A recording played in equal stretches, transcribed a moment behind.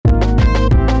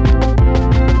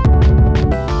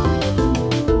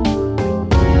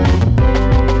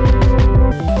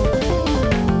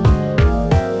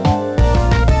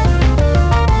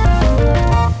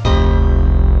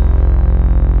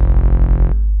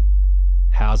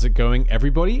How's it going,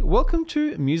 everybody? Welcome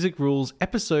to Music Rules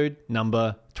episode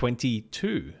number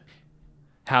 22.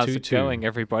 How's it going,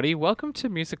 everybody? Welcome to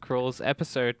Music Rules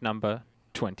episode number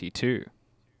 22.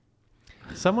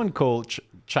 Someone call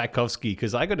Tchaikovsky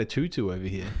because I got a tutu over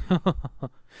here.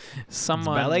 It's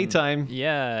ballet time.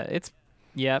 Yeah, it's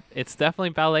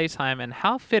definitely ballet time, and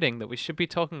how fitting that we should be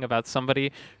talking about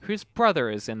somebody whose brother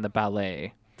is in the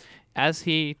ballet. As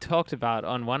he talked about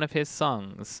on one of his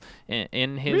songs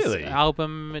in his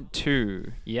album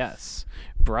 2. Yes.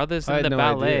 Brothers in the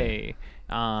Ballet.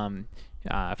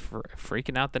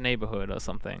 Freaking out the neighborhood or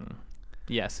something.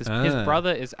 Yes, his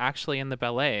brother is actually in the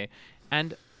ballet.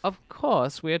 And, of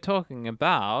course, we are talking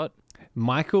about...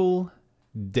 Michael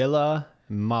DeMarco.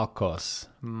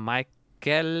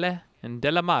 Michael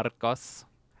DeMarco.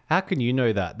 How can you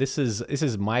know that? This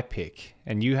is my pick.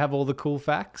 And you have all the cool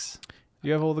facts?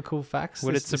 You have all the cool facts?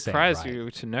 Would it surprise you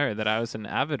to know that I was an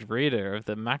avid reader of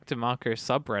the DeMarco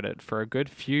subreddit for a good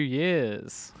few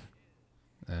years?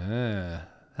 How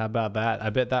about that? I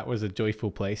bet that was a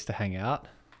joyful place to hang out.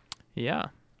 Yeah.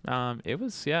 It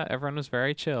was, everyone was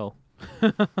very chill.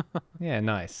 Yeah,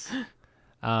 nice.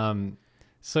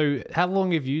 So how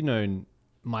long have you known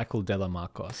Michael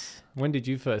DeMarco? When did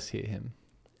you first hear him?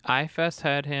 I first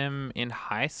heard him in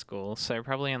high school, so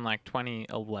probably in like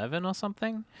 2011 or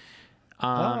something.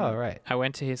 Right. I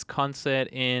went to his concert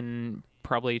in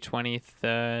probably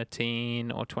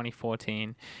 2013 or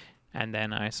 2014, and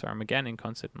then I saw him again in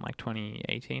concert in like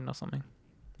 2018 or something.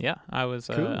 Yeah, I was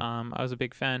cool. I was a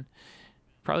big fan.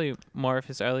 Probably more of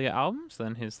his earlier albums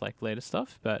than his like later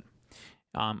stuff, but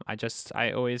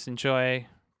I always enjoy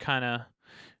kind of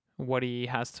what he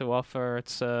has to offer.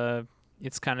 It's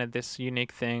kind of this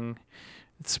unique thing.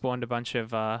 It spawned a bunch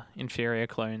of inferior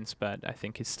clones, but I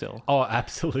think he's still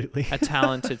absolutely a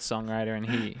talented songwriter, and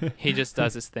he just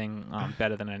does his thing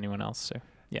better than anyone else. So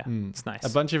yeah, it's nice.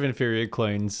 A bunch of inferior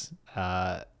clones,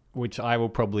 which I will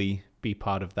probably be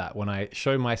part of that when I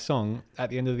show my song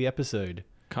at the end of the episode.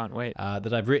 Can't wait.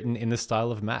 That I've written in the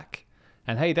style of Mac.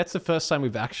 And hey, that's the first time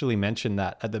we've actually mentioned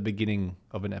that at the beginning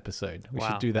of an episode. We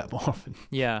should do that more often.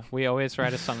 Yeah, we always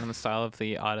write a song in the style of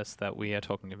the artist that we are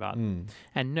talking about.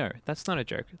 And no, that's not a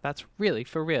joke. That's really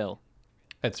for real.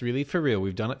 It's really for real.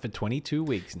 We've done it for 22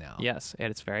 weeks now. Yes,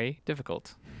 and it's very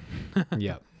difficult.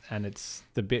 Yeah, and it's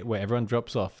the bit where everyone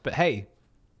drops off. But hey,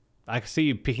 I see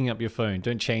you picking up your phone.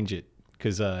 Don't change it,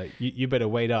 because you better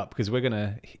wait up, because we're going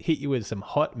to hit you with some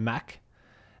hot Mac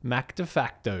de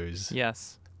factos.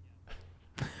 Yes.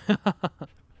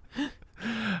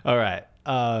 All right.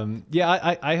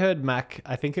 I heard Mac,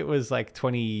 I think it was like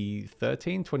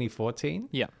 2013, 2014.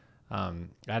 Yeah. I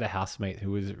had a housemate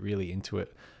who was really into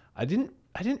it. I didn't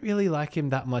really like him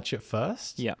that much at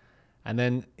first. Yeah. And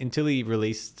then until he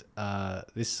released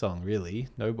this song, really,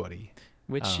 Nobody.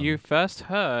 Which you first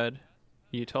heard,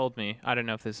 you told me, I don't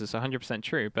know if this is 100%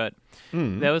 true, but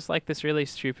there was like this really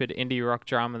stupid indie rock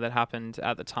drama that happened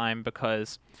at the time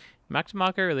because Mac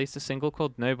DeMarco released a single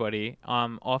called Nobody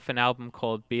off an album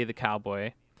called Be the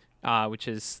Cowboy, which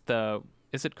is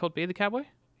it called Be the Cowboy?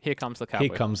 Here Comes the Cowboy.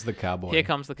 Here Comes the Cowboy. Here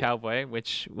Comes the Cowboy,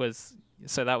 which was,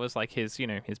 so that was like his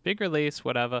big release,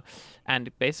 whatever.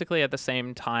 And basically at the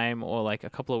same time, or like a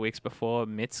couple of weeks before,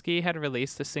 Mitski had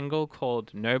released a single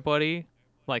called Nobody,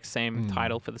 like same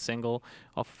title for the single,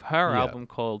 off her album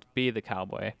called Be the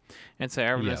Cowboy. And so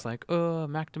everyone was like, oh,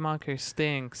 Mac DeMarco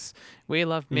stinks. We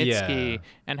love Mitski.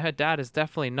 And her dad is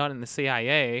definitely not in the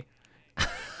CIA.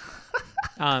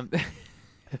 I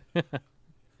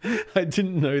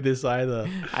didn't know this either.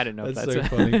 I don't know if that's so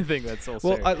funny. I think that's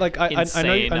also I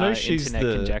know she's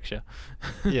internet the conjecture.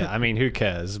 Yeah, I mean, who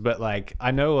cares? But like,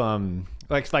 I know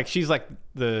like she's like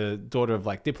the daughter of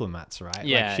like diplomats, right?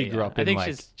 Yeah, like she grew up in like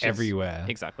she's everywhere.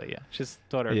 Exactly, yeah. She's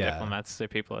daughter of diplomats, so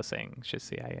people are saying she's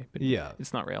CIA, but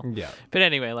it's not real. Yeah. But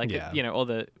anyway, like all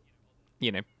the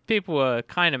people were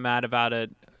kind of mad about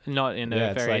it, not in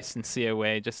a very sincere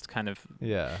way, just kind of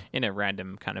in a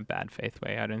random kind of bad faith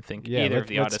way. I don't think either of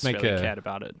the artists really cared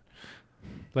about it.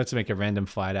 Let's make a random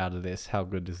fight out of this. How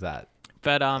good is that?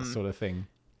 But that sort of thing.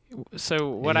 So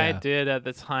what I did at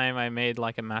the time, I made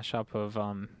like a mashup of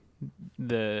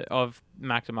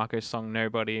Mac DeMarco's song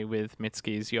Nobody with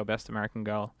Mitski's Your Best American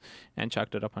Girl, and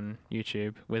chucked it up on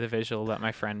YouTube with a visual that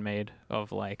my friend made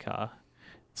of like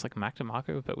it's like Mac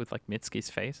DeMarco but with like Mitski's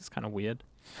face. It's kind of weird.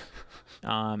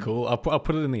 Cool. I'll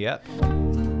put it in the app.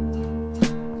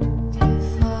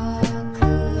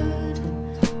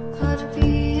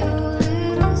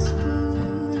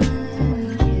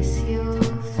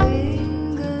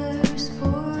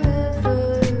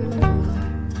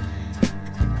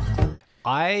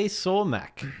 I saw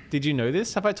Mac. Did you know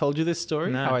this? Have I told you this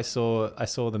story? No. How I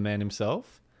saw the man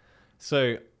himself?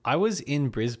 So I was in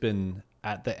Brisbane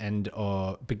at the end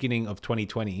or beginning of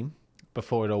 2020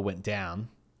 before it all went down,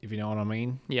 if you know what I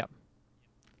mean. Yep.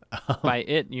 By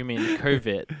it, you mean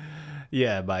COVID.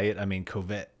 Yeah, by it, I mean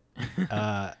COVID.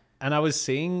 And I was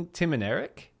seeing Tim and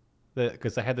Eric,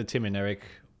 because I had the Tim and Eric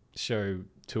show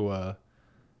tour.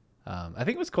 I think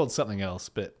it was called something else,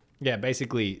 but yeah,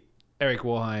 basically Eric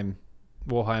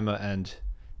Warheimer and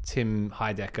Tim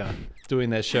Heidecker doing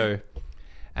their show.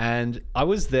 And I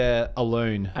was there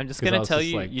alone. I'm just going to tell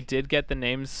you, you did get the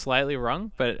names slightly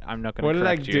wrong, but I'm not going to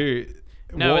correct you. What did I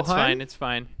do? No, Warheim? It's fine. It's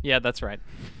fine. Yeah, that's right.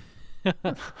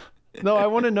 No, I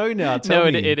want to know now. Tell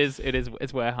me. It's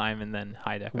Warheim and then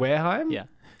Heidecker. Warheim? Yeah.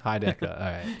 Heidecker.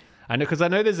 All right. I know, because I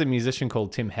know there's a musician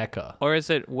called Tim Hecker. Or is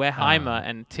it Warheimer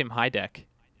and Tim Heideck?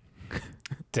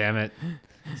 Damn it.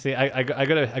 See, I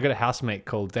got a housemate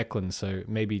called Declan, so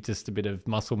maybe just a bit of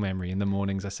muscle memory. In the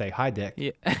mornings I say, "Hi, Deck."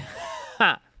 Yeah.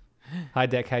 Hi,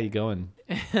 Deck. How you going?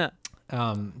 But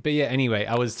yeah, anyway,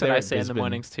 I was there. there. I say in the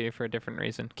mornings too for a different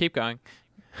reason. Keep going.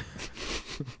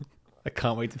 I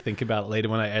can't wait to think about it later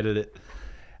when I edit it.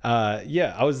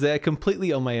 Yeah, I was there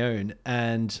completely on my own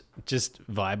and just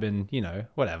vibing,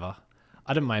 whatever.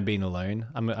 I don't mind being alone.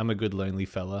 I'm a good lonely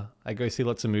fella. I go see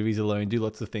lots of movies alone, do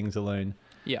lots of things alone.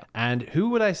 Yeah. And who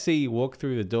would I see walk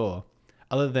through the door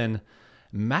other than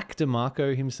Mac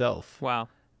DeMarco himself? Wow.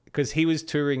 Because he was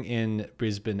touring in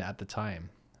Brisbane at the time,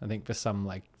 I think for some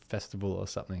like festival or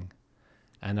something.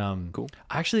 And cool.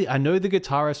 Actually, I know the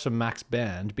guitarist from Mac's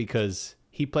band because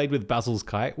he played with Basil's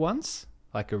Kite once,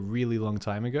 like a really long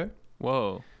time ago.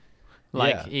 Whoa.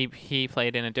 Like he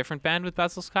played in a different band with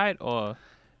Basil's Kite, or?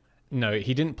 No,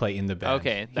 he didn't play in the band.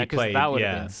 Okay, that would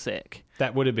have been sick.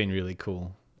 That would have been really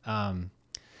cool.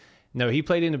 No, he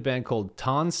played in a band called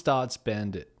Tarn Starts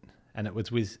Bandit, and it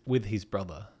was with his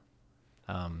brother.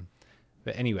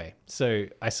 But anyway, so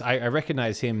I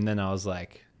recognized him, and then I was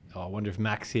like, oh, I wonder if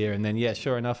Mac's here. And then, yeah,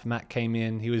 sure enough, Mac came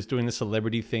in. He was doing the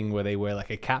celebrity thing where they wear like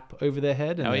a cap over their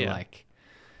head. And they're like...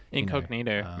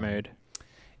 Incognito mode.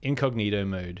 Incognito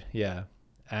mode, yeah.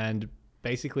 And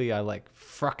basically I like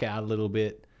fruck out a little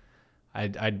bit. I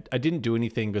didn't do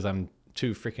anything because I'm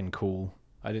too freaking cool.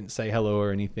 I didn't say hello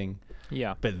or anything.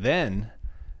 Yeah. But then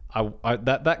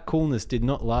that coolness did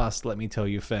not last, let me tell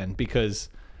you, Fen, because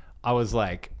I was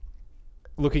like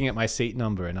looking at my seat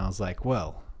number and I was like,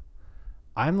 well,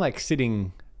 I'm like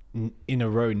sitting in a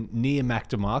row near Mac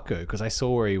DeMarco because I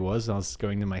saw where he was and I was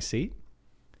going to my seat.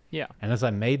 Yeah. And as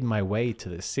I made my way to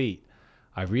the seat,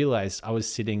 I realized I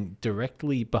was sitting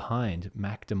directly behind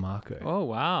Mac DeMarco. Oh,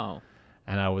 wow.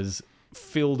 And I was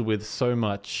filled with so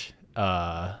much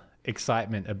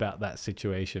excitement about that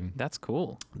situation. That's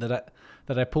cool. That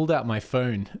I pulled out my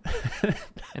phone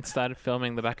and started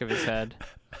filming the back of his head.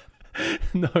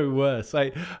 No, worse.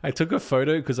 I took a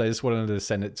photo because I just wanted to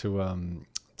send it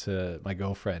to my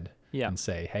girlfriend and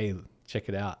say, hey, check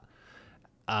it out.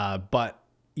 But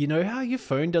you know how your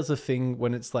phone does a thing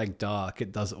when it's like dark,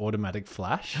 it does automatic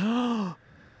flash? Oh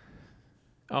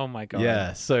my god.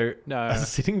 Yeah, so no. I was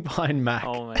sitting behind Mac.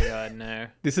 Oh my god, no.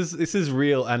 This is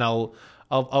real, and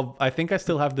I think I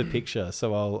still have the picture,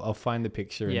 so I'll find the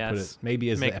picture and put it maybe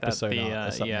as the episode art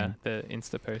or something. Yeah, the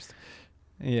Insta post.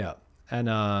 Yeah. And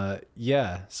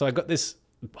so I got this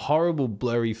horrible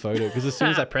blurry photo because as soon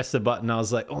as I pressed the button, I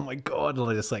was like, oh my god, and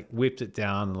I just like whipped it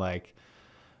down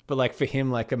but like for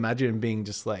him, like imagine being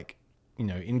just like,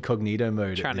 incognito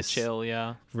mode. Trying to chill,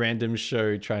 yeah. Random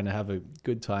show, trying to have a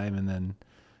good time, and then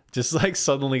just like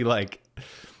suddenly like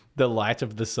the light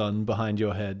of the sun behind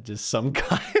your head, just some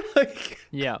guy like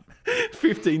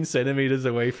 15 centimeters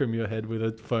away from your head with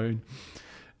a phone.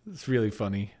 It's really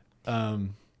funny. But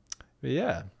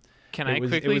yeah. Can I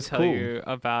quickly tell you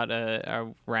about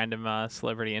a random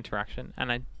celebrity interaction?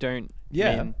 And I don't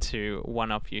mean to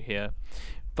one-up you here.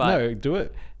 But no, do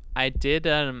it. I did.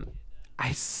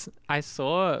 I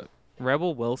saw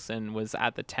Rebel Wilson was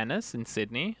at the tennis in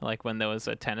Sydney, like when there was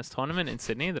a tennis tournament in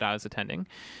Sydney that I was attending.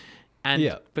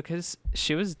 And because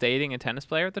she was dating a tennis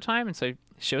player at the time, and so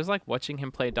she was like watching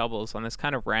him play doubles on this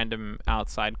kind of random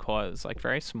outside court. It was like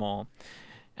very small.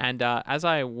 And as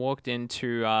I walked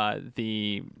into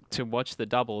to watch the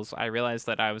doubles, I realized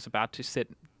that I was about to sit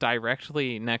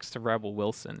directly next to Rebel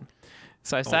Wilson.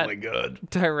 So I sat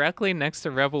directly next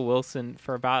to Rebel Wilson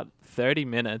for about 30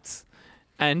 minutes.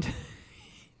 And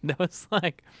there was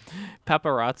like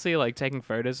paparazzi like taking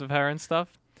photos of her and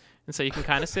stuff. And so you can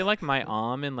kind of see like my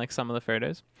arm in like some of the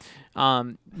photos.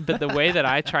 But the way that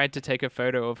I tried to take a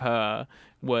photo of her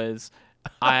was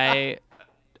I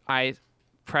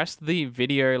pressed the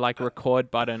video like record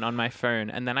button on my phone,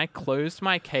 and then I closed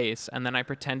my case, and then I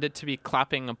pretended to be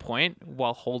clapping a point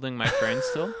while holding my phone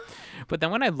still. But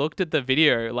then when I looked at the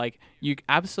video, like, you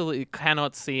absolutely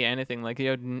cannot see anything. Like,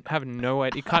 you have no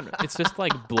idea. You can't. It's just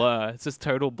like blur. It's just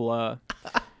total blur.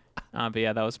 But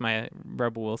yeah, that was my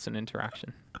Rebel Wilson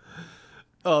interaction.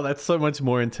 Oh, that's so much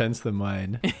more intense than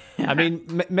mine. I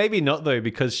mean, maybe not though,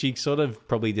 because she sort of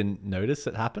probably didn't notice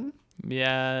it happen.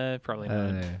 Yeah, probably not. I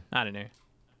don't know. I don't know.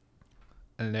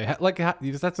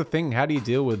 Because that's the thing. How do you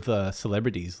deal with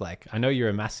celebrities? Like, I know you're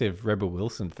a massive Rebel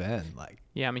Wilson fan. Like,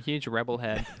 yeah, I'm a huge Rebel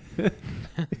head. I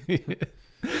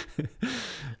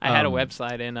had a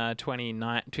website in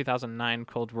 2009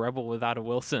 called Rebel Without a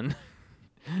Wilson.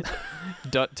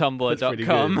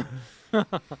 .tumblr.com.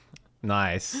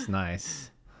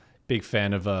 Nice. Big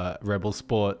fan of Rebel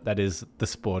sport. That is the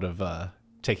sport of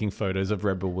taking photos of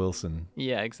Rebel Wilson.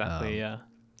 Yeah, exactly.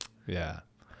 Yeah.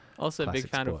 Also, Classic big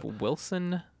fan sport. of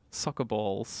Wilson soccer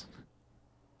balls.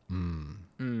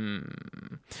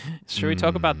 Should we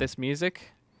talk about this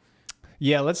music?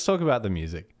 Yeah, let's talk about the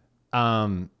music.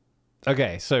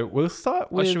 Okay, so we'll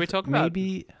start with should we talk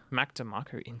maybe about Mac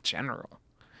DeMarco in general?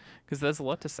 Because there's a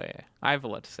lot to say. I have a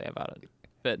lot to say about it.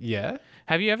 But yeah.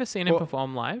 Have you ever seen him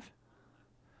perform live?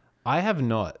 I have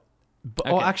not. But,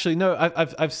 Okay. Oh, actually, no.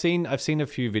 I've seen a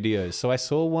few videos. So I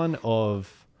saw one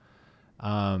of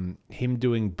him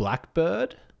doing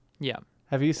Blackbird. Yeah.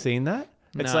 Have you seen that?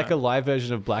 It's No. like a live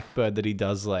version of Blackbird that he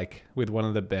does like with one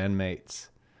of the bandmates.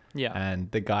 Yeah.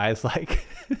 And the guy's like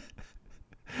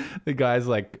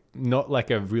not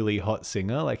like a really hot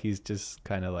singer. Like he's just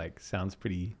kind of like sounds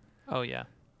pretty Oh, yeah.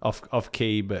 off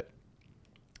key, but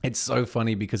it's so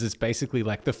funny because it's basically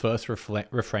like the first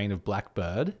refrain of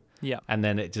Blackbird. Yeah. And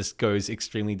then it just goes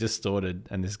extremely distorted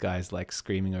and this guy's like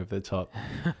screaming over the top.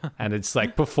 And it's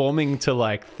like performing to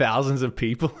like thousands of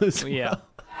people as well. Yeah.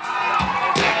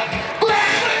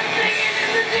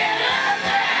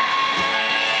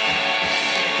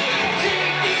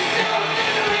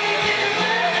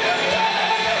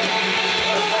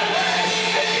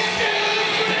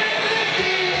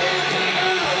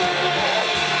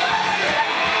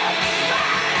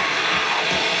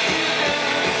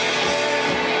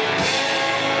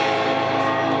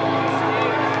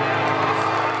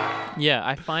 Yeah,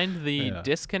 I find the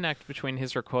disconnect between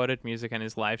his recorded music and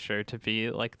his live show to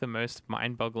be like the most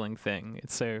mind-boggling thing.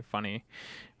 It's so funny.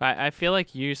 I feel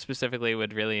like you specifically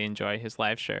would really enjoy his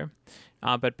live show.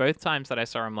 But both times that I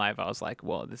saw him live, I was like,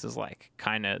 well, this is like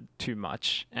kind of too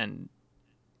much and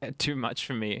too much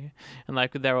for me. And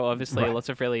like there were obviously lots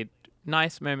of really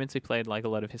nice moments. He played like a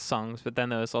lot of his songs, but then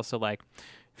there was also like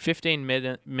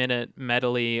 15-minute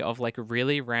medley of like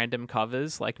really random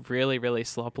covers, like really, really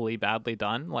sloppily badly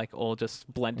done, like all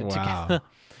just blended together.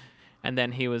 And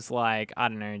then he was like, I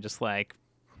don't know, just like,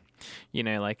 you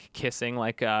know, like kissing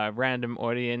like a random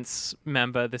audience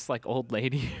member, this like old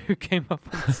lady who came up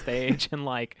on stage and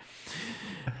like,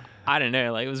 I don't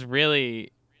know, like it was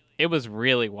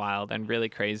really wild and really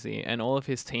crazy. And all of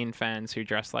his teen fans who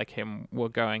dressed like him were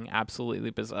going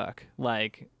absolutely berserk.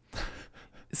 Like,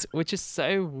 which is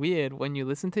so weird when you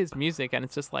listen to his music and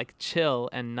it's just like chill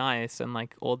and nice and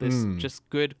like all this just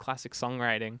good classic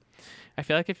songwriting. I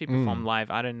feel like if he performed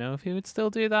live, I don't know if he would still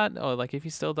do that or like if he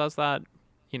still does that,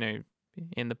 you know,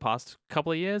 in the past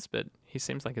couple of years, but he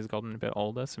seems like he's gotten a bit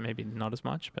older, so maybe not as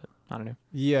much, but I don't know.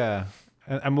 Yeah.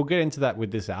 And we'll get into that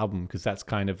with this album because that's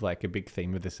kind of like a big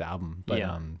theme of this album. But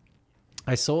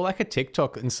I saw like a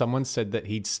TikTok and someone said that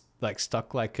he'd like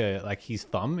stuck like his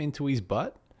thumb into his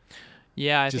butt.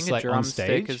 Yeah, I just think a like on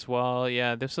drumstick stage? as well.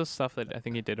 Yeah, this was stuff that I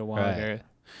think he did a while ago.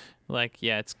 Like,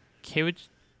 yeah, he would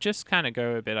just kind of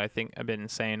go a bit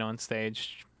insane on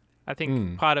stage. I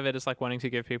think part of it is like wanting to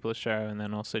give people a show, and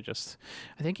then also just,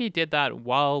 I think he did that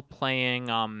while playing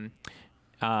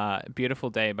 "Beautiful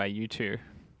Day" by U2,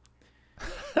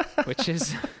 which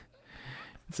is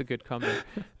it's a good combo.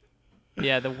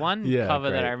 Yeah, the one cover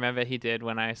that I remember he did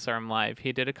when I saw him live,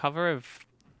 he did a cover of.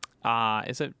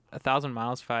 Is it 1,000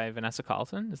 Miles by Vanessa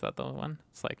Carlton? Is that the one?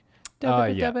 It's like. You know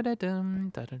I'd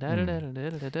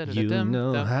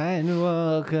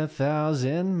walk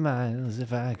 1,000 miles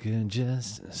if I could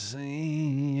just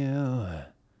see you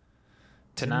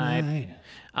tonight.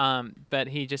 But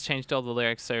he just changed all the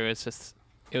lyrics, so it's just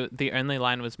the only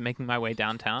line was "making my way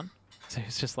downtown." So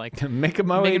it's just like making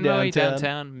my way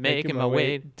downtown, making my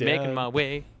way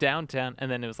downtown,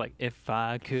 and then it was like if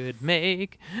I could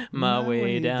make my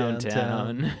way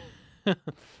downtown. That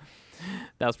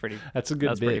was pretty. That's a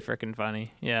good. Pretty freaking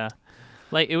funny. Yeah,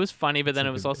 like it was funny, but then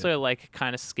it was also like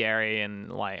kind of scary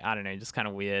and like I don't know, just kind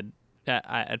of weird.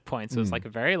 at points. It was like a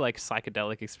very like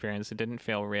psychedelic experience. It didn't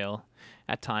feel real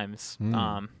at times,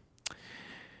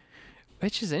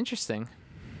 which is interesting.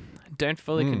 Don't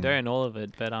fully condone all of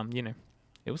it, but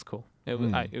it was cool. It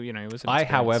was it was. I,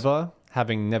 however,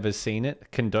 having never seen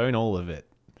it, condone all of it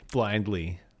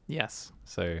blindly. Yes.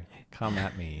 So come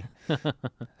at me.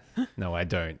 No, I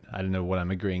don't. I don't know what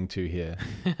I'm agreeing to here.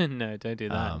 No, don't do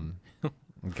that.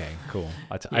 Okay, cool.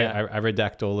 I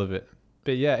redact all of it.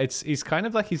 But yeah, he's kind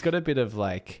of like, he's got a bit of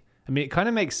like, I mean, it kind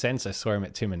of makes sense. I saw him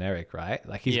at Tim and Eric, right?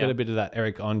 Like he's got a bit of that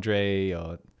Eric Andre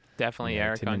or definitely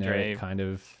Eric Tim Andre and Eric kind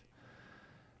of.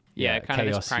 Yeah, kind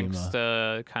of this chaos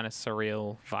prankster, kind of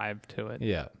surreal vibe to it.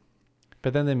 Yeah.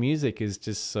 But then the music is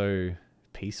just so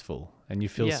peaceful and you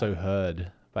feel so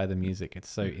heard by the music. It's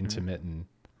so intimate and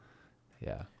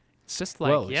yeah. It's just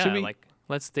like, like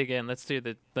let's dig in. Let's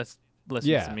listen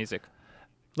to some music.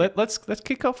 Let's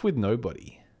kick off with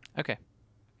Nobody. Okay.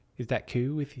 Is that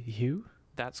cool with you?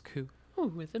 That's cool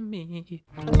with me.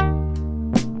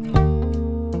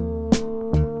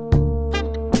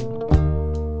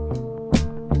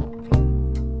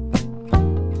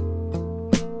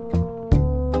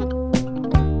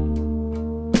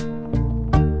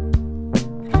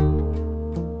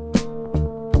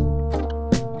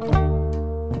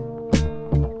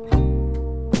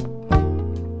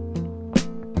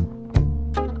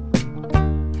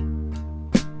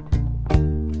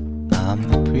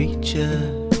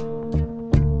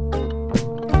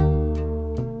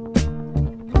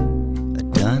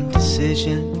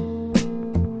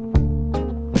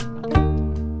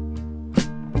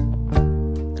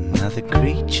 Another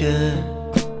creature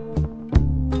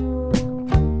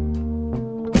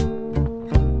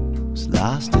has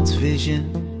lost its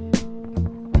vision.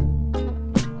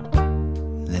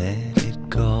 Let it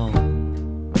go.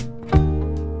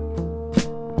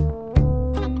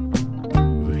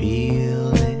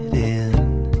 Reel it in.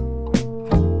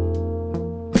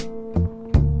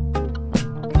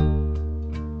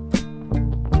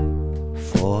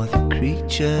 For the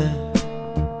creature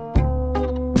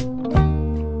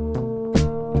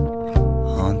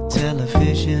on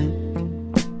television,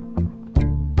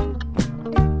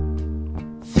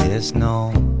 there's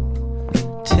no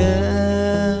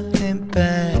turning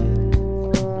back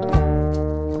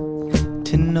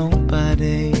to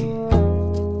nobody.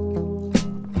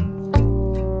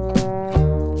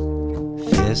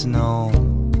 There's no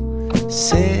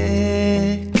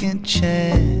second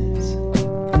chance,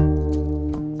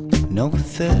 no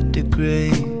third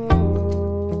degree.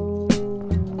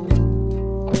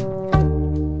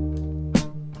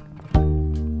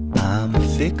 I'm a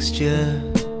fixture,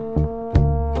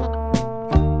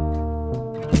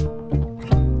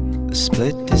 a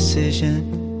split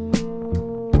decision.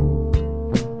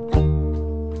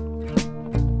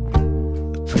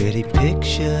 A pretty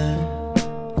picture,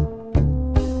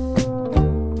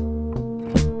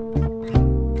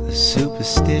 a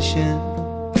superstition.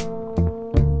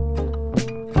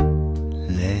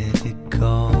 Let it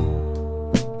go.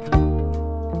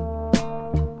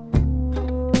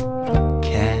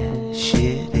 Cash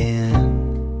it in.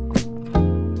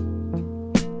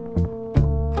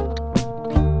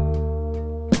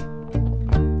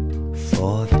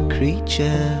 For the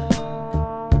creature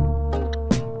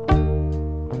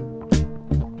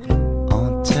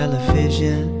on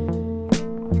television,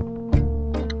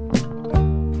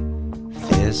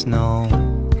 there's no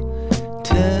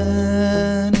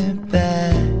turning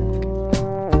back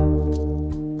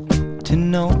to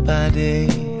nobody.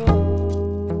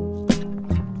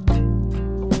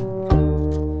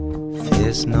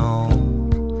 There's no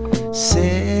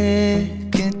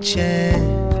second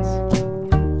chance,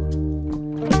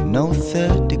 no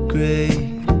third degree.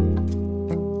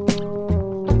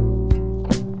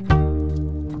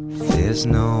 There's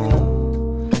no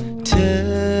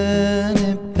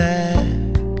turning back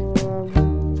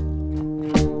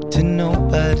to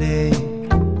nobody.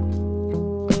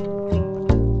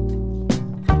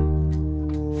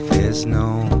 There's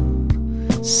no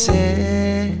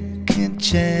second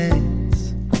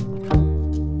chance,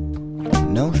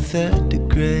 no third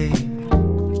degree.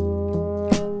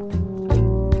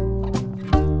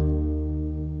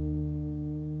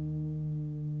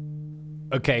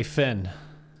 Okay, Finn,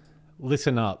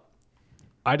 listen up.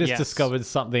 I just Yes. discovered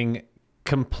something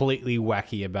completely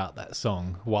wacky about that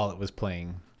song while it was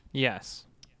playing. Yes.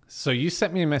 So you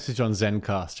sent me a message on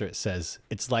Zencaster. It says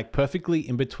it's like perfectly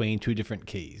in between two different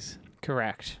keys.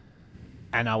 Correct.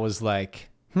 And I was like,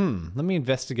 let me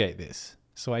investigate this.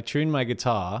 So I tuned my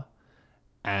guitar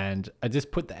and I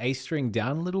just put the A string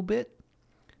down a little bit.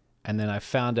 And then I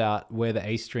found out where the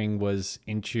A string was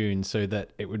in tune so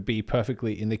that it would be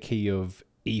perfectly in the key of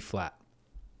E flat.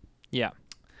 Yeah.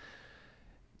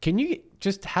 Can you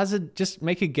just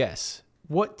make a guess?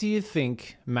 What do you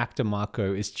think Mac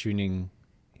DeMarco is tuning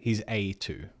his A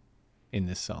to in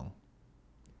this song?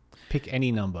 Pick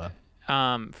any number.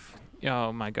 Oh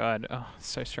my god. Oh,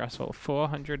 so stressful.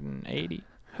 480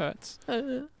 hertz.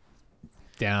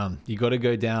 Down. You got to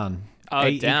go down. Oh,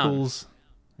 A down. equals.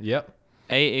 Yep.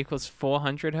 A equals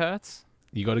 400 hertz.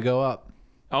 You got to go up.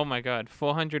 Oh my god.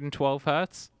 412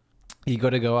 hertz. You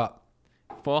got to go up.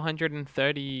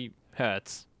 430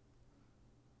 hertz.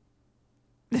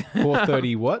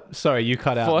 430 what? Sorry, you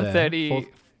cut out 430. there.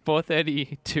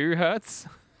 432 hertz.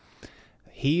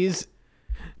 He is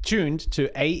tuned to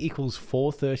A equals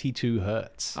 432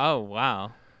 hertz. Oh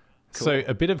wow. Cool. So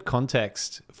a bit of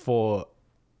context for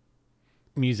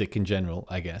music in general,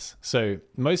 I guess. So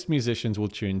most musicians will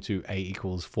tune to A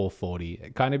equals 440.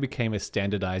 It kind of became a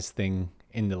standardized thing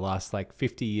in the last like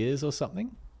 50 years or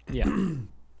something. Yeah.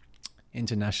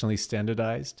 Internationally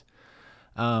standardized.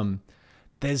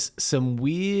 There's some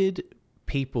weird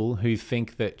people who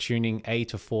think that tuning A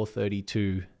to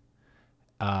 432,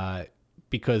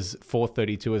 because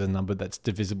 432 is a number that's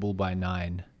divisible by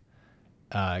 9,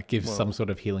 gives some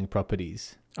sort of healing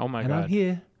properties. Oh my and god. I'm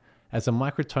here as a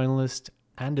microtonalist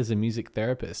and as a music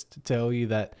therapist to tell you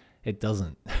that it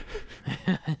doesn't.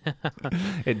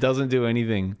 It doesn't do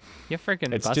anything. You're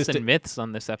freaking It's busting just myths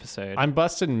on this episode. I'm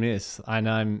busting myths and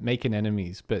I'm making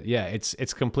enemies, but yeah,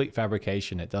 it's complete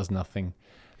fabrication. It does nothing.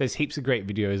 There's heaps of great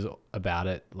videos about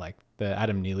it, like the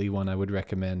Adam Neely one I would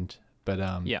recommend. But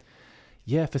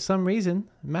yeah, for some reason,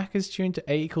 Mac is tuned to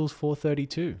A equals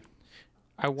 432.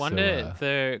 I wonder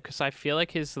because I feel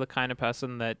like he's the kind of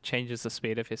person that changes the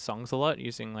speed of his songs a lot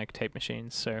using like tape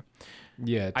machines. So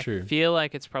Yeah, true. I feel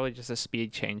like it's probably just a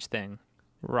speed change thing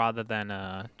rather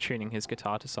than tuning his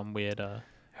guitar to some weird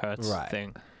hertz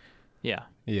thing. Yeah.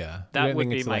 Yeah. That You don't would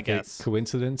think be it's my like guess. a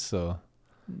coincidence, or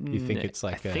you think it's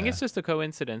like I think it's just a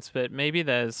coincidence, but maybe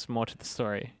there's more to the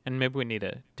story, and maybe we need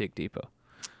to dig deeper.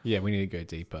 Yeah, we need to go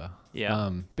deeper.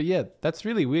 Yeah. But yeah, that's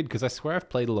really weird because I swear I've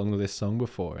played along with this song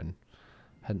before and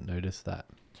hadn't noticed that.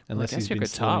 Unless he's your been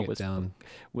guitar slowing it down.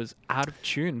 was out of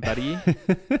tune, buddy.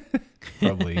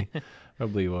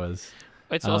 Probably was.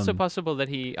 It's also possible that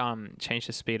he changed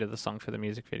the speed of the song for the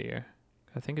music video.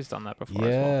 I think he's done that before as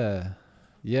well.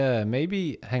 Yeah,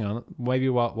 maybe. Hang on. Maybe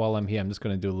while I'm here, I'm just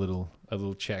going to do a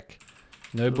little check.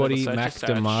 Nobody, Mac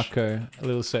DeMarco, a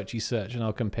little searchy search, and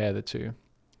I'll compare the two.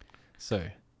 So,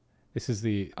 this is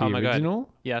the Oh my original.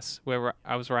 God. Yes,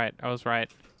 I was right.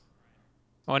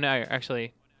 Oh no,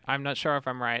 actually, I'm not sure if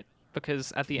I'm right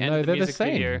because at the end of the music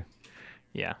video,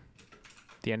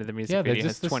 the end of the music video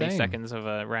has 20 seconds of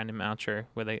a random outro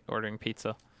where they ordering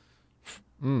pizza.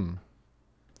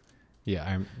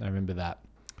 Yeah, I remember that.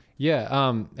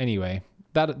 Yeah. Anyway,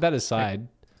 that aside,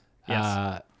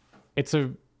 Yes. it's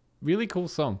a really cool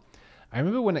song. I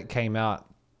remember when it came out,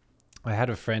 I had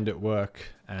a friend at work,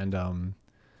 and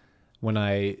when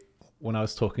I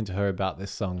was talking to her about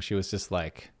this song, she was just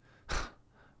like,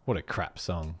 "What a crap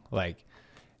song!" Like,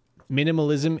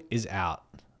 minimalism is out.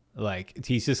 Like,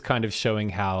 he's just kind of showing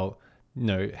how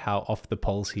off the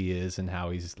pulse he is, and how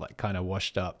he's like kind of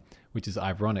washed up, which is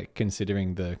ironic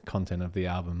considering the content of the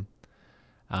album.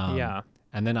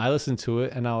 And then I listened to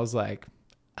it and I was like,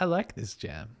 I like this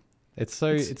jam. It's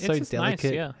so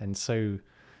delicate, nice, and so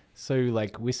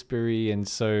like whispery, and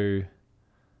so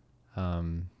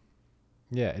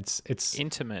it's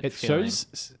intimate. It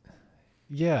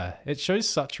shows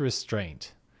such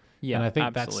restraint. Yeah, and I think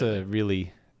absolutely. that's a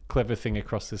really clever thing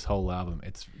across this whole album.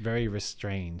 It's very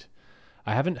restrained.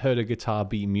 I haven't heard a guitar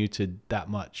be muted that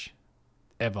much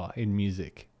ever in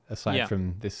music, aside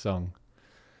from this song.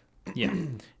 Yeah,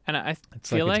 and I It's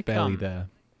feel like like it's barely there.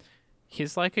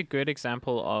 he's like a good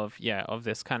example of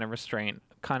this kind of restraint,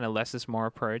 kind of less is more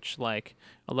approach. Like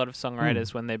a lot of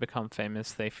songwriters, when they become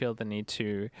famous, they feel the need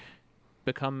to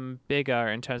become bigger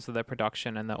in terms of their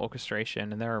production and their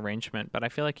orchestration and their arrangement. But I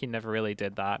feel like he never really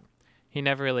did that. He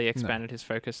never really expanded his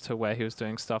focus to where he was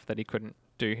doing stuff that he couldn't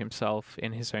do himself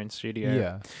in his own studio.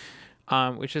 Yeah.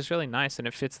 Which is really nice, and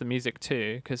it fits the music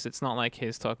too, because it's not like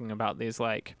he's talking about these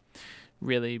like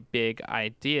really big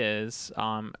ideas.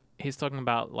 He's talking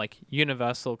about like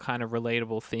universal kind of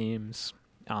relatable themes,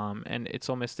 and it's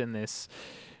almost in this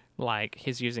like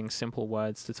he's using simple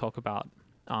words to talk about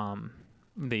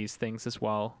these things as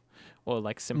well, or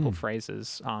like simple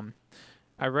phrases.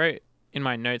 I wrote in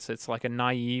my notes it's like a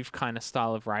naive kind of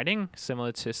style of writing,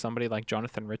 similar to somebody like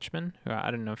Jonathan Richman, who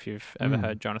I don't know if you've ever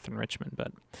heard Jonathan Richman,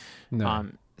 but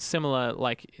similar,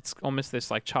 like it's almost this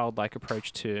like childlike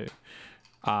approach to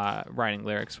writing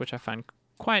lyrics, which I find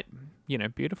quite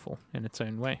beautiful in its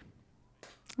own way.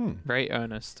 Very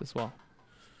earnest as well.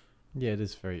 Yeah, it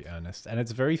is very earnest, and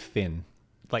it's very thin.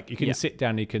 Like you can sit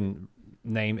down, you can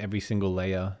name every single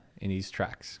layer in his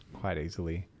tracks quite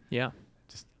easily. Yeah.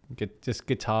 Just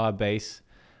guitar, bass.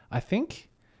 I think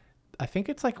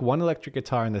it's like one electric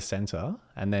guitar in the center,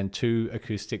 and then 2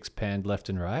 acoustics panned left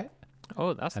and right.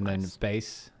 Oh, that's and nice. then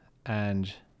bass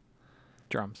and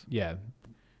drums. Yeah,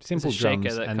 simple There's a drums,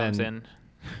 shaker that and comes then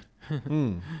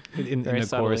in Very the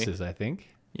subtly. choruses, I think.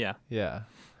 Yeah. Yeah.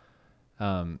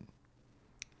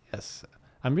 Yes,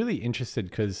 I'm really interested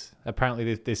because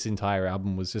apparently this entire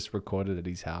album was just recorded at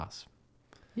his house.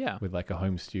 Yeah. With like a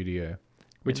home studio,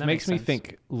 which that makes makes me sense.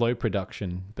 think low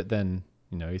production. But then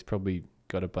he's probably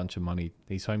got a bunch of money.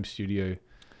 His home studio.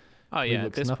 Oh yeah. At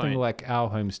looks this nothing point. like our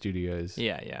home studios.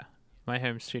 Yeah. My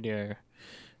home studio.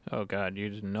 Oh god, you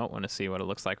do not want to see what it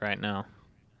looks like right now.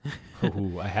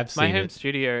 Ooh, I have seen My home it.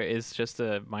 studio is just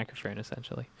a microphone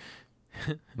essentially.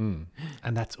 And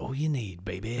that's all you need,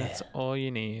 baby. That's all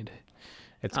you need.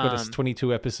 It's got us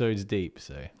 22 episodes deep,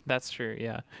 so That's true.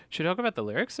 Yeah. Should we talk about the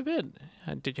lyrics a bit?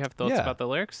 Did you have thoughts Yeah. about the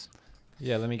lyrics?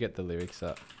 yeah. Let me get the lyrics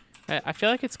up. I feel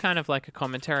like it's kind of like a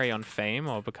commentary on fame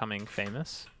or becoming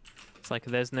famous. It's like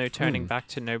there's no turning back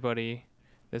to nobody.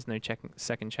 There's no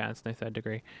second chance, no third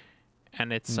degree.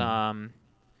 And it's, I'm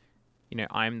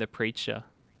the preacher.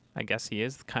 I guess he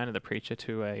is kind of the preacher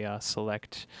to a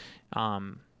select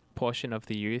portion of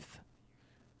the youth.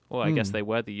 Or I guess they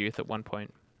were the youth at one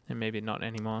point, and maybe not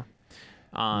anymore.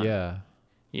 Yeah.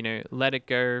 Let it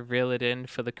go, reel it in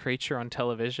for the creature on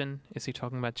television. Is he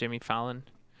talking about Jimmy Fallon?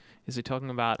 Is he talking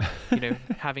about,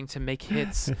 having to make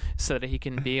hits so that he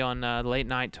can be on a late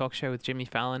night talk show with Jimmy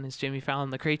Fallon? Is Jimmy Fallon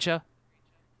the creature?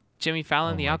 Jimmy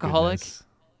Fallon, Oh the my alcoholic? goodness.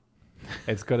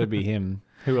 It's got to be him.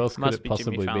 Who else could Must it be Jimmy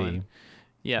possibly Fallon. be?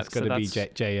 Yeah, It's got to be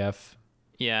JF.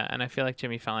 Yeah, and I feel like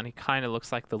Jimmy Fallon, he kind of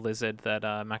looks like the lizard that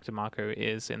Mac DeMarco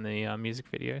is in the music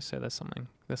video. So there's something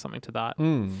to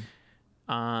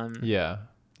that. Yeah.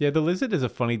 Yeah, the lizard is a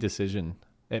funny decision.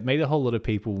 It made a whole lot of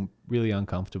people really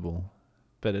uncomfortable.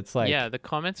 But it's like... yeah, the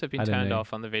comments have been I don't turned know.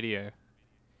 off on the video.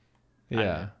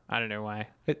 Yeah. I don't know why.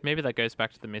 It- Maybe that goes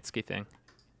back to the Mitski thing.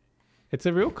 It's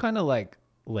a real kind of like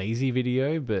lazy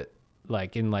video, but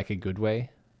like in like a good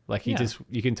way. Like you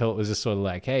can tell it was just sort of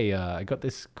like, hey, I got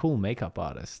this cool makeup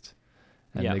artist,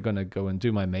 and they're gonna go and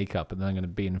do my makeup, and then I'm gonna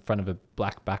be in front of a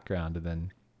black background and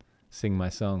then sing my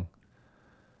song.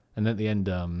 And at the end,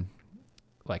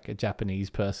 like a Japanese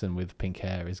person with pink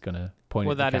hair is gonna point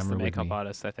Well, at the that camera is the with makeup me.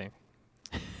 artist, I think.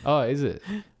 Oh, is it?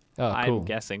 Oh, cool. I'm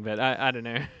guessing, but I don't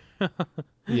know.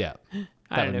 Yeah,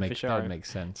 I don't know make for sure. that would make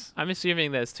sense. I'm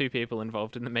assuming there's 2 people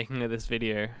involved in the making of this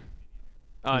video.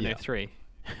 Oh, no, Yeah. 3.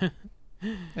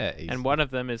 Yeah, easy. And one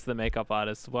of them is the makeup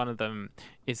artist, one of them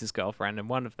is his girlfriend, and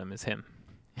one of them is him.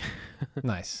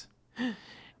 Nice.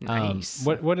 Nice.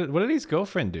 What did his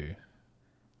girlfriend do?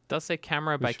 Does say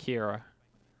Camera by Kira.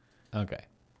 Okay.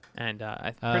 And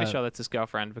I'm pretty sure that's his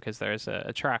girlfriend because there is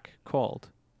a track called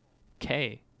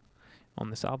K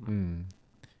on this album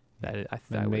that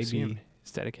I would assume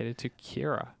is dedicated to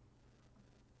Kira.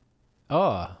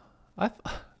 Oh,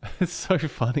 it's so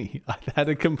funny. I had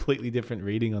a completely different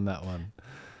reading on that one.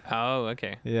 Oh,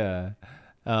 okay. Yeah.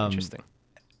 Interesting.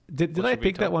 Did What I should we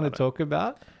pick that talk one to about? talk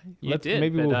about? You did,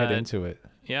 Maybe but, we'll head into it.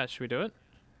 Yeah, should we do it?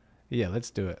 Yeah, let's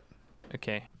do it.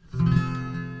 Okay.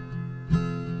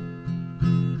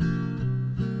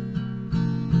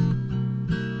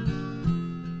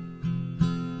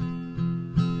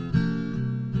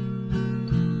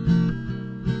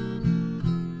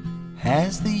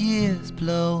 As the years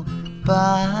blow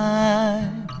by,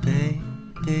 baby,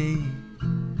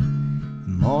 the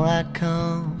more I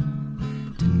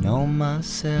come to know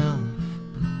myself,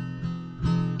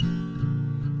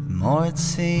 the more it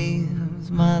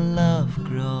seems my love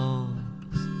grows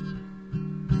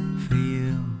for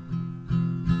you.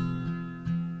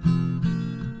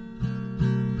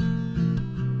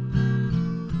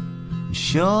 And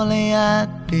surely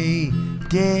I'd be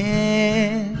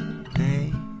dead,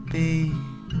 baby,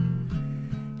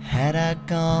 had I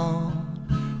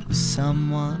gone with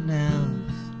someone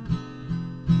else.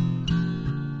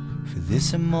 For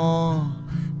this and more,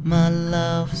 my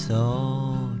love's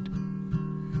owed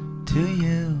to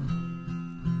you.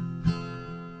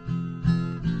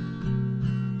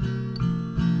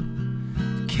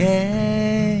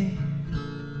 Okay,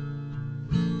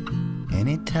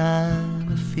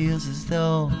 anytime it feels as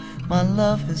though my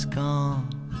love has gone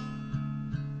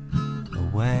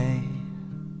away.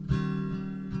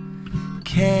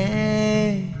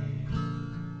 Okay,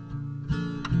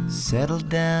 settle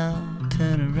down,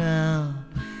 turn around,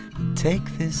 take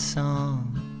this song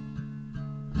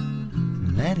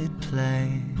and let it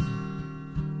play.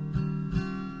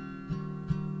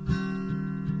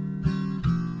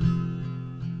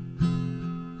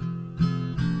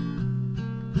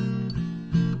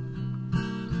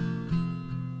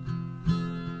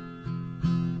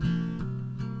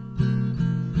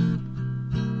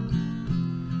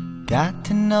 Got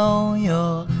to know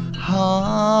your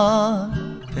heart,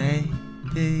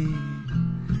 baby.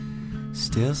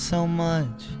 Still so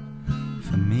much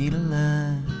for me to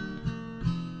learn.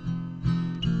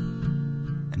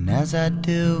 And as I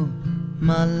do,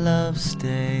 my love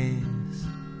stays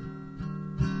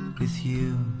with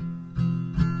you.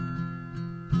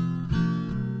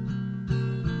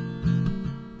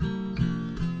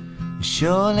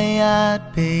 Surely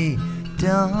I'd be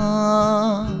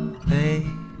done,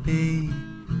 baby,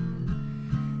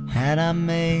 had I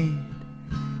made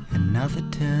another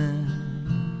turn.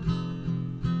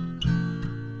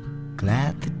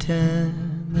 Glad the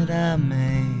turn that I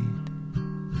made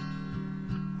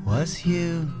was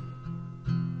you.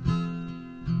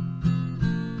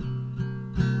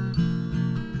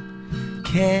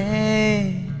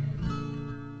 Okay.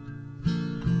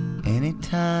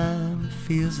 Anytime it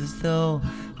feels as though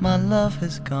my love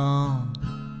has gone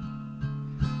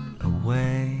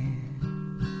away.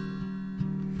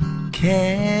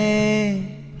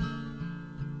 Okay.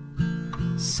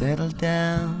 Settle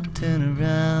down, turn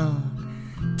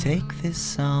around, take this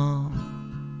song,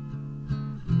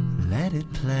 let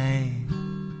it play.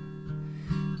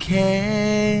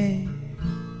 Okay.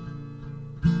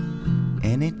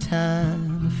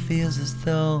 Anytime it feels as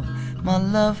though my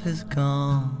love has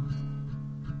gone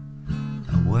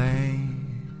away.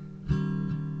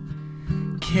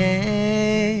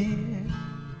 Okay.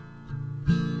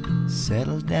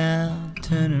 Settle down,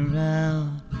 turn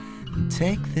around, and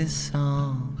take this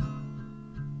song,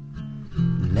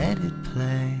 let it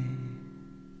play.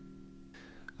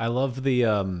 I love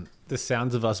the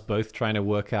sounds of us both trying to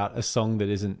work out a song that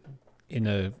isn't in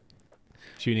a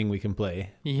tuning we can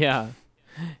play. Yeah.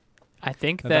 I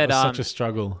think That that was such a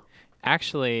struggle.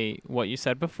 actually what you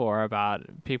said before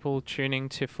about people tuning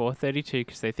to 432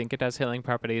 because they think it has healing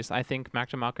properties, I think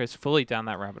Mac DeMarco is fully down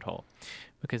that rabbit hole,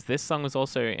 because this song was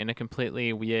also in a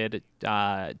completely weird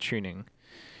tuning,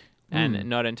 and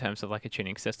not in terms of like a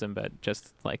tuning system, but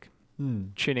just like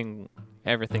tuning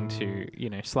everything to, you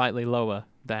know, slightly lower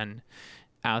than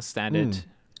our standard,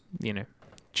 you know,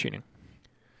 tuning.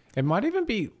 It might even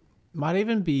be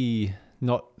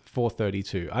not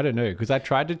 432. I don't know, because I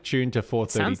tried to tune to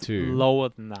 432. Sounds lower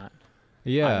than that.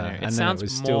 Yeah, I don't know. and It then sounds it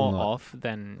was still more not. off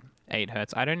than 8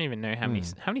 hertz. I don't even know how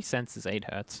many cents is 8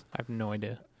 hertz. I have no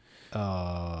idea.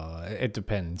 It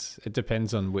depends. It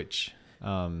depends on which,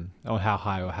 on how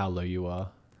high or how low you are.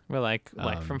 Well, like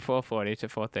from 440 to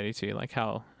 432, like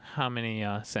how many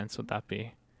cents would that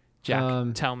be?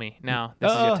 Jack, tell me now.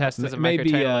 This is your test as a maybe,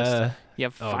 microtonalist. You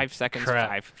have 5 seconds. crap.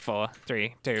 5, 4,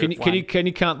 3, 2, Can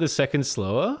you count the seconds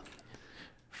slower?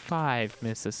 5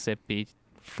 Mississippi.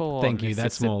 4 Thank you.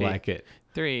 That's more Mississippi, like it.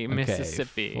 3 Okay,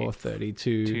 Mississippi.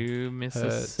 432. 2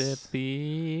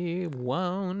 Mississippi.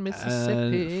 1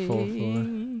 Mississippi.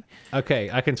 4. Okay,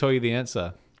 I can tell you the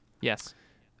answer. Yes.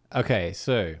 Okay,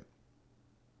 so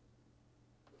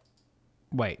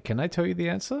wait, can I tell you the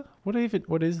answer? What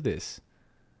is this?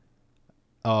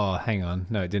 Oh, hang on.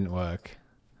 No, it didn't work.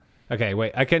 Okay,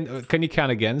 wait. Can you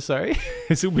count again? Sorry.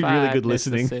 This will be really good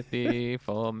listening. Mississippi,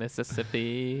 4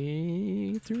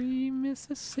 Mississippi, 3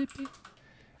 Mississippi.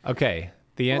 Okay,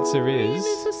 the answer is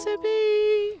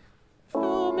Mississippi,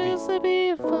 4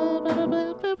 Mississippi, 4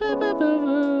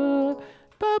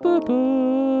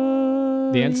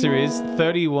 the answer is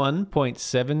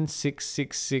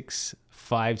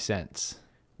 31.76665 cents.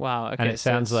 Wow, okay. And it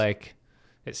sounds like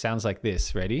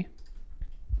this. Ready?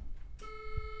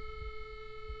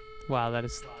 Wow, that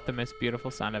is the most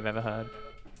beautiful sound I've ever heard.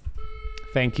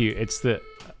 Thank you. It's the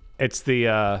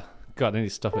God, I need to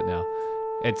stop it now.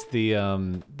 It's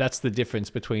the that's the difference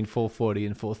between 440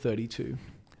 and 432.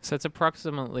 So it's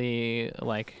approximately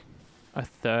like a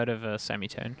third of a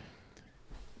semitone.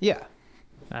 Yeah.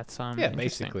 That's Yeah, interesting.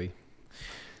 basically.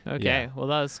 Okay, Yeah.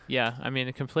 well I mean,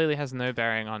 it completely has no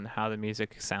bearing on how the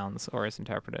music sounds or is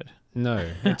interpreted. No,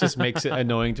 it just makes it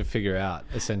annoying to figure out,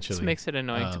 essentially. Just makes it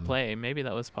annoying to play. Maybe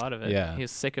that was part of it. Yeah. He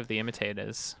was sick of the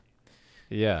imitators.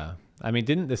 Yeah. I mean,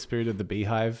 didn't the Spirit of the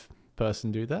Beehive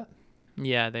person do that?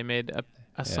 Yeah, they made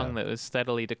a song that was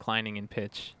steadily declining in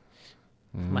pitch,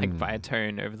 like by a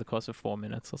tone over the course of 4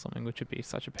 minutes or something, which would be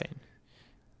such a pain.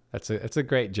 It's a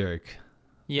great joke.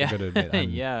 Yeah, I gotta admit,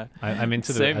 yeah. I'm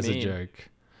into So it as mean. a joke.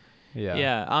 Yeah.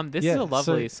 Yeah. This is a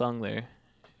lovely song though.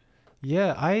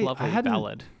 Yeah, I Lovely hadn't.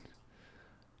 ballad.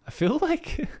 I feel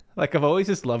like I've always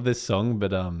just loved this song,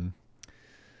 but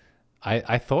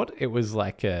I thought it was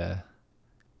like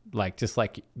just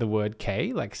like the word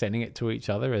K, like sending it to each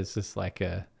other as just like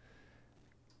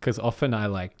because often I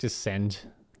like just send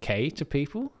K to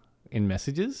people in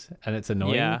messages and it's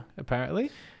annoying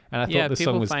apparently. And I Yeah, thought the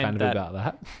people song was find kind of that about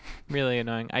that. really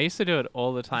annoying. I used to do it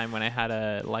all the time when I had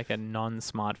a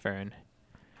non-smartphone,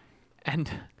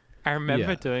 and I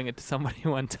remember Yeah. doing it to somebody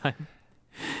one time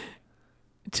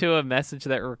to a message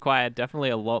that required definitely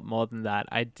a lot more than that.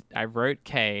 I wrote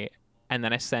K, and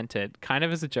then I sent it kind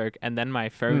of as a joke, and then my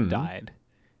phone died,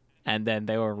 and then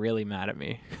they were really mad at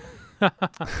me.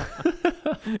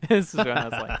 This is when I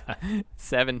was like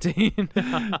 17.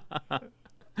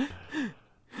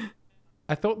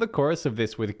 I thought the chorus of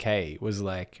this with K was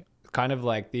like kind of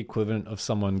like the equivalent of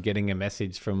someone getting a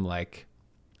message from like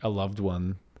a loved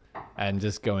one and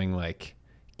just going like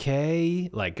K,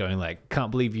 like going like,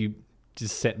 can't believe you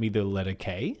just sent me the letter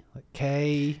K, like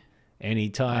K,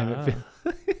 anytime.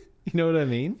 You know what I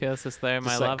mean? Feels as though my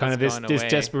Just like love kind is of this going this away.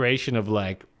 desperation of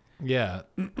like, yeah.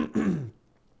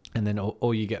 And then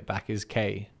all you get back is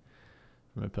K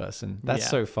from a person. That's Yeah.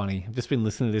 so funny. I've just been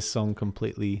listening to this song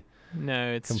completely.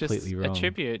 No, it's just Completely wrong. a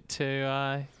tribute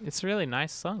to. It's a really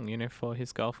nice song, for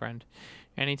his girlfriend.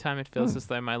 Anytime it feels as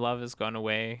though my love has gone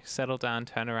away, settle down,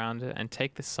 turn around, and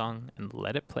take this song and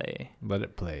let it play. Let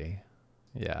it play.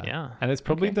 Yeah. Yeah. And it's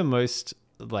probably Okay. the most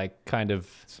like kind of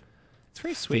It's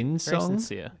very sweet, thin very song.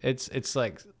 sincere. It's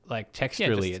like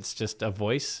texturally, just- it's just a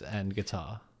voice and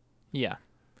guitar. Yeah.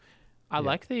 I Yeah.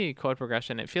 like the chord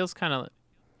progression. It feels kind of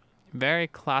very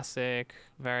classic,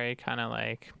 very kind of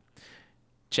like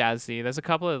jazzy. There's a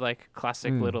couple of like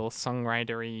classic little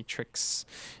songwritery tricks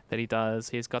that he does.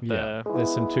 He's got Yeah. the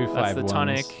There's some 2-5 that's the ones.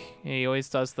 tonic. He always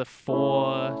does the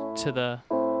 4 to the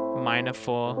minor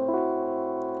 4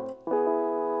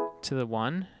 to the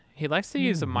 1. He likes to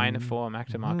use a minor 4, Mac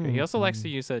DeMarco. He also likes to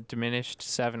use a diminished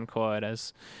 7 chord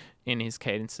as in his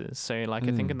cadences. So like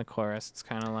I think in the chorus it's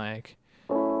kind of like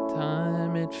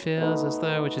time it feels as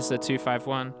though, which is the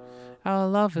 2-5-1. Our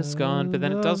love is gone, but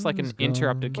then it does like an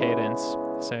interrupted cadence.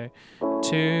 So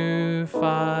 2,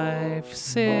 5,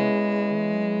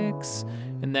 6,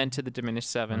 and then to the diminished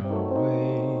 7.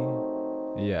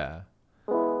 Away. Yeah.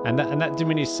 And that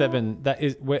diminished 7, that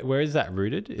is where is that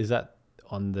rooted? Is that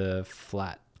on the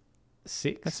flat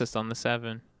 6? That's just on the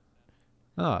 7.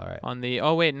 Oh, all right. On the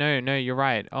no, you're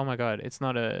right. Oh my god, it's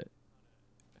not a.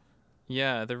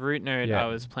 Yeah, the root note Yeah. I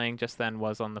was playing just then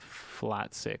was on the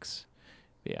flat 6.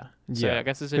 Yeah. So Yeah. I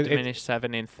guess it's a 'Cause diminished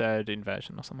 7 in third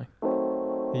inversion or something.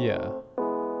 Yeah.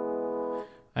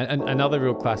 And another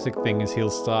real classic thing is he'll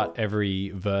start every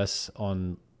verse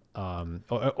on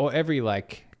or every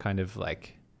like kind of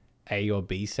like A or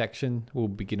B section will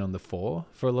begin on the 4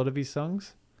 for a lot of his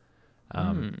songs.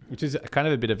 Which is kind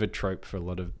of a bit of a trope for a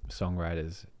lot of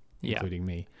songwriters, Yeah. including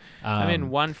me. I mean,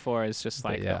 1-4 is just but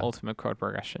like yeah. the ultimate chord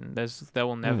progression. There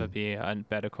will never be a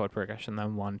better chord progression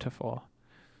than 1 to 4.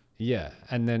 Yeah,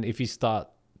 and then if you start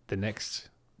the next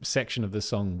section of the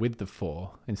song with the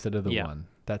 4 instead of the Yeah. 1,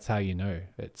 that's how you know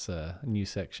it's a new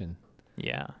section.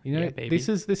 Yeah. You know, yeah, baby. this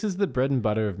is the bread and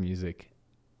butter of music.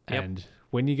 Yep. And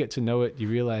when you get to know it, you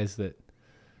realize that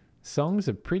songs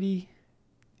are pretty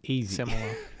easy.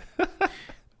 Similar.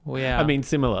 Well, yeah. I mean,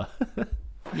 similar.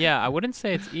 Yeah, I wouldn't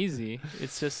say it's easy.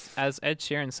 It's just, as Ed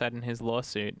Sheeran said in his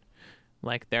lawsuit,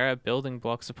 like there are building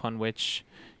blocks upon which,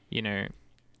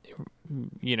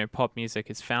 pop music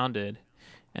is founded,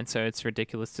 and so it's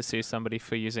ridiculous to sue somebody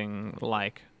for using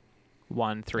like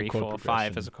 1, 3, chord 4, 5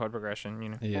 progression. as a chord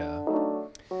progression. Yeah.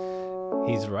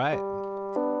 He's right.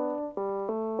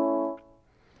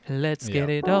 Let's Yeah. get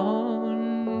it on.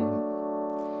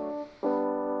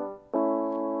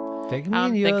 Take me I'm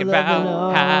in your thinking loving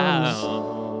about arms. how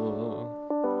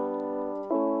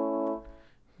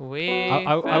we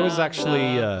I was found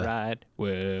actually, love right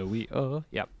where we are.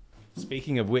 Yep.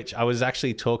 Speaking of which, I was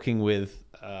actually talking with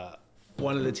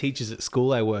one of the teachers at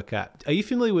school I work at. Are you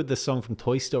familiar with the song from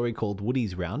Toy Story called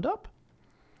Woody's Roundup?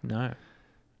 No.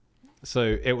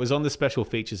 So it was on the special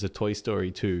features of Toy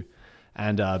Story 2.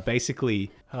 And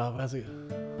basically,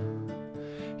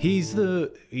 he's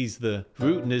the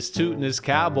rootinest, tootinest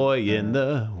cowboy in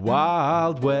the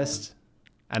Wild West.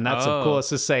 And that's, of Oh. course,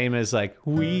 the same as like,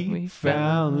 we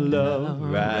found love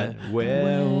right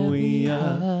where we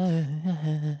are.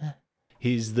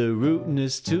 He's the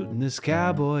rootinest, tootinest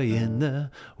cowboy in the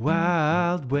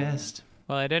Wild West.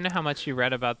 Well, I don't know how much you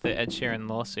read about the Ed Sheeran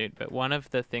lawsuit, but one of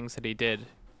the things that he did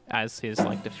as his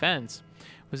like defense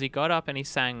was he got up and he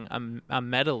sang a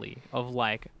medley of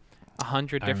like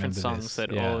 100 I different remember songs this,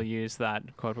 that yeah. all use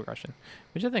that chord progression,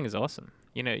 which I think is awesome.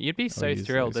 You'd be so use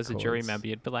thrilled those as a jury chords. member.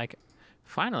 You'd be like,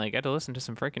 finally, I get to listen to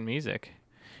some freaking music.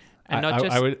 And I- not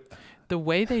just I would, the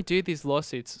way they do these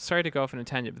lawsuits. Sorry to go off on a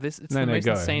tangent, but it's No, the no, most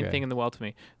go, insane go. thing in the world to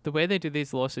me. The way they do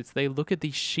these lawsuits, they look at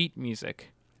the sheet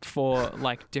music for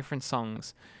like different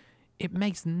songs. It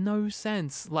makes no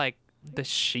sense. Like the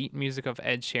sheet music of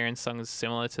Ed Sheeran's song is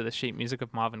similar to the sheet music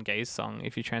of Marvin Gaye's song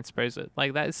if you transpose it.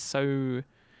 Like that is so,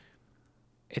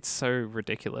 it's so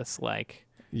ridiculous. Like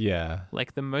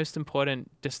the most important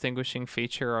distinguishing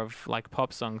feature of like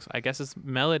pop songs, I guess, is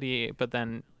melody, but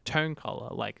then tone color,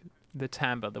 like the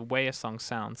timbre, the way a song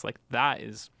sounds. Like that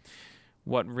is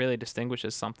what really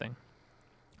distinguishes something.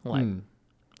 Like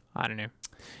I don't know.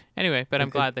 Anyway, but I'm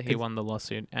glad that he won the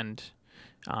lawsuit. And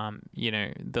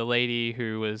the lady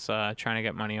who was trying to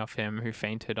get money off him, who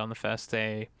fainted on the first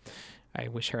day, I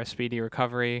wish her a speedy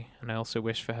recovery, and I also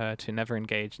wish for her to never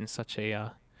engage in such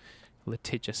a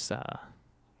litigious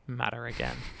matter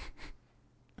again.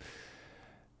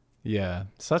 Yeah,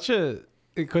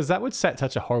 because that would set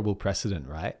such a horrible precedent,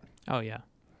 right? Oh yeah.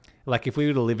 Like if we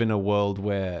were to live in a world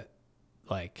where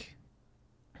like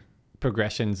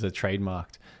progressions are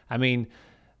trademarked. I mean,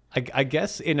 I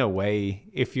guess in a way,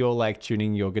 if you're like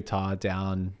tuning your guitar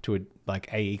down to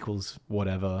like A equals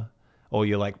whatever, or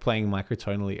you're like playing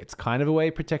microtonally, it's kind of a way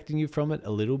of protecting you from it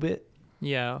a little bit.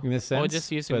 Yeah. In a sense. Or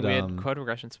just using weird chord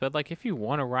progressions. But like if you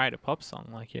want to write a pop song,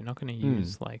 like you're not going to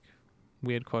use like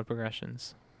weird chord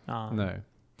progressions. No.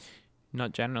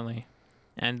 Not generally.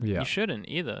 And Yeah. you shouldn't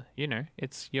either,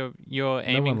 it's you're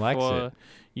aiming for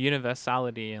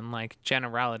universality and like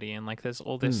generality, and like there's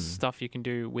all this stuff you can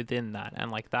do within that, and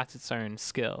like that's its own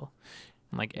skill.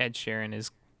 And like Ed Sheeran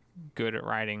is good at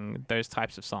writing those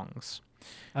types of songs.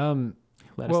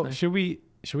 Should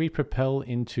we propel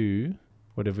into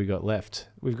what have we got left?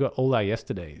 We've got all our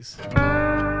yesterdays.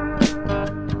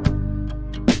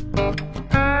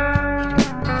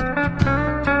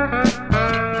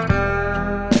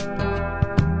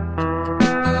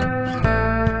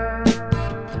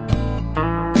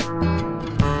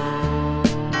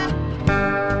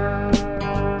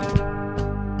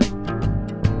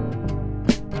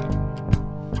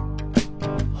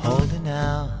 Holding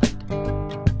out,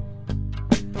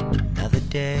 another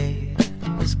day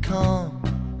has come,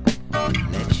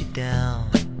 let you down.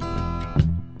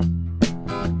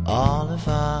 All of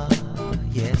our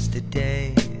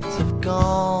yesterdays have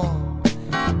gone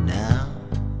now.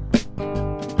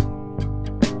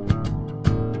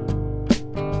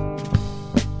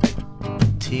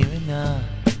 Tearing up,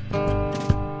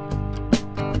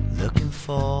 looking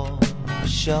for a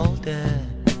shoulder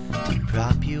to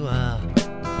prop you up.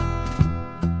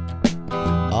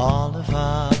 All of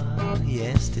our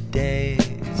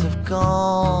yesterdays have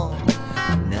gone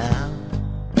now.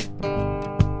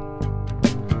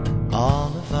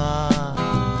 All of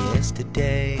our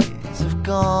yesterdays have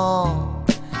gone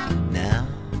now.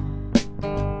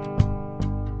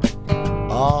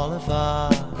 All of our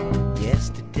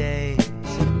yesterdays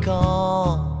have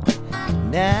gone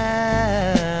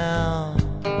now.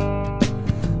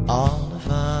 All of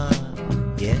our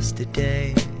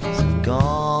yesterdays have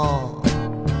gone.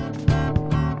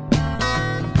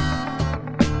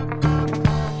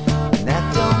 That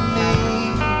don't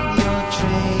mean your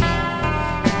dream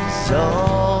is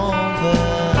over.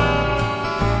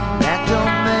 That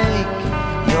don't make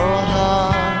your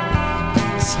heart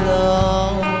beat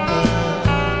slower.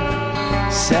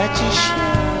 Such a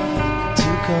shame to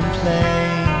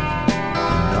complain.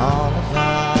 All of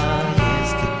our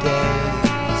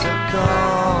yesterdays are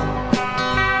gone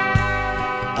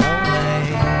away.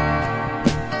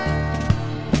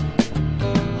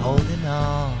 Holding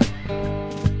on,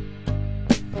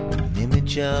 an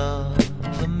image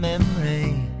of a memory,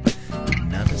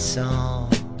 another song.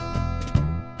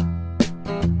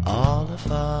 All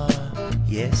of our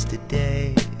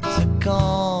yesterdays are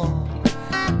gone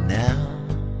now.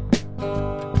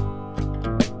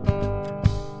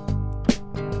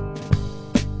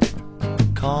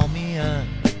 Call me up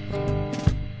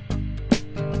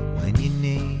when you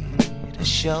need a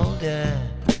shoulder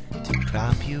to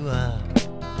prop you up.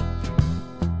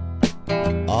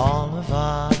 All of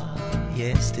our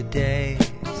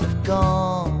yesterdays have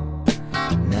gone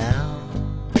now.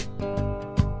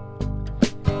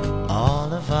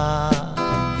 All of our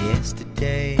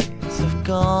yesterdays have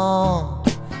gone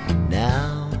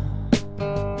now.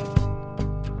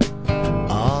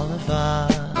 All of our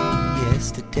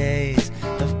yesterdays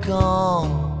have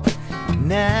gone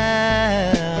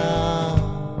now.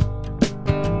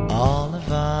 All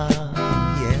of our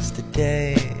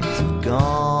yesterdays have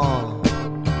gone.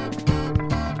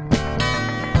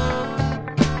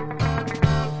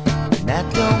 That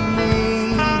don't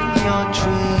mean your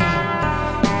dream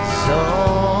is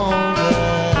over.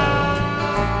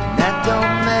 That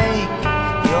don't make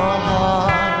your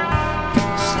heart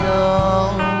beat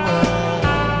slower.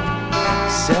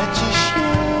 Such a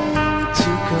shame to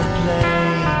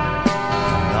complain.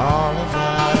 All of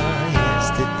our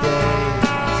yesterdays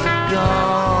have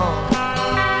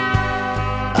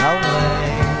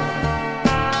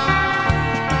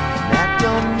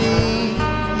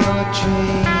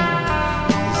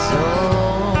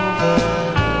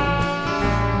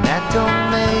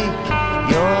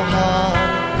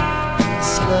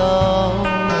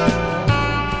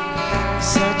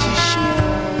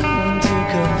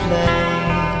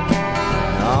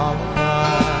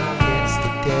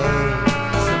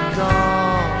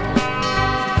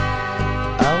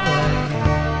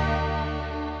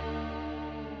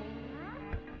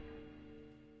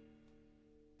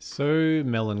So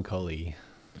melancholy.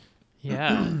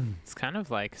 Yeah. It's kind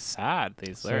of like sad,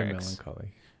 these So lyrics.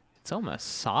 melancholy. It's almost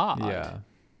sad. Yeah.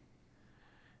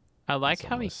 I like It's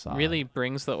how he almost sad. really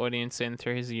brings the audience in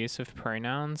through his use of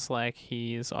pronouns. Like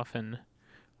he's often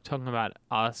talking about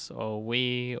us or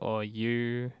we or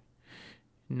you,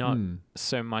 not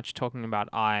so much talking about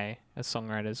I. As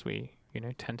songwriters, we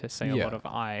tend to say a lot Yeah. of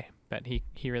I, but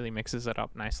he really mixes it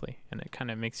up nicely, and it kind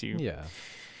of makes you Yeah.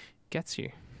 gets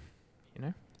you.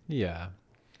 Yeah.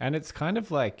 And it's kind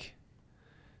of like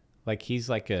he's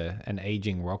like an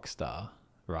aging rock star,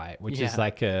 right? Which is Yeah.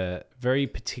 like a very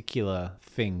particular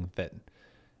thing that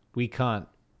we can't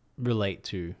relate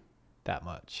to that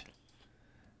much.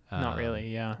 Not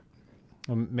really, yeah.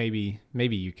 Or maybe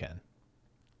you can.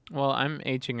 Well, I'm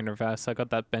aging in reverse. I got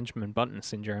that Benjamin Button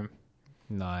syndrome.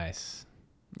 Nice.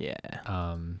 Yeah.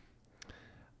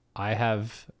 I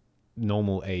have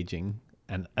normal aging,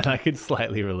 and I can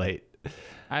slightly relate.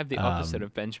 I have the opposite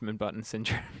of Benjamin Button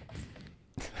syndrome.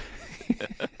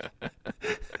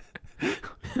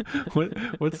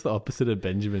 What's the opposite of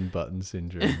Benjamin Button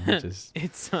syndrome? Just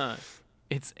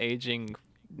It's aging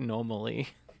normally.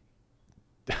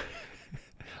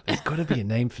 there's got to be a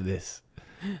name for this.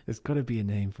 There's got to be a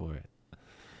name for it.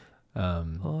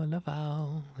 All of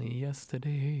our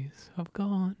yesterdays have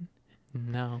gone.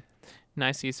 No.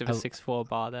 Nice use of a 6/4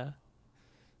 bar there.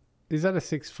 Is that a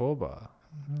 6/4 bar?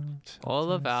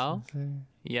 All of our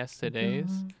yesterdays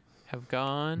have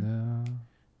gone. No.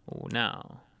 Oh,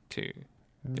 now 2,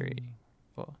 3,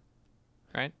 4.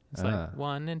 Right? It's like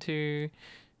 1 and 2,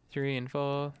 3 and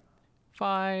 4,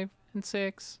 5 and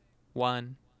 6,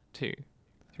 1, 2,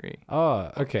 3.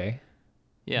 Oh, okay.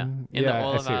 Yeah. Mm, In yeah, the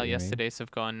all I of see what our you mean. yesterdays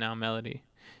have gone now melody.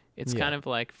 It's Yeah. kind of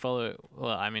like well,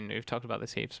 I mean, we've talked about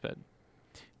this heaps, but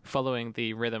following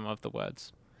the rhythm of the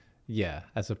words Yeah,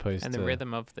 as opposed and to the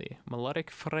rhythm of the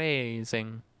melodic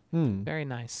phrasing. Very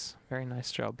nice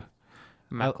job.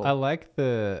 I like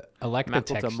the Mackle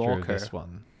texture of DeMarco. this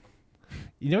one.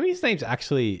 You know his name's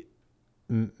actually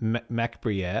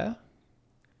MacBriere?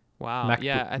 Wow.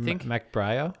 Yeah, I think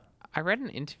MacBriere? I read an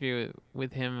interview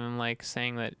with him and like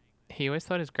saying that he always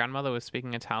thought his grandmother was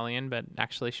speaking Italian, but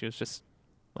actually she was just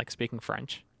like speaking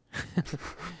French.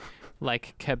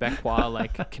 Like Quebecois,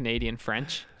 like Canadian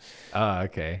French. Oh,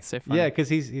 okay. So funny. Yeah, because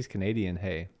he's Canadian,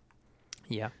 hey.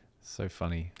 Yeah. So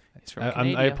funny. He's from I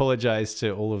Canada. apologize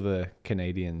to all of the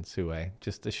Canadians who I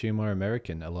just assume are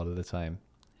American a lot of the time.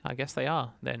 I guess they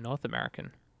are. They're North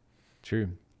American. True.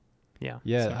 Yeah.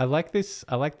 Yeah, so- I like this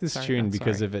Sorry, tune I'm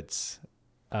because sorry.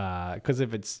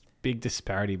 of its big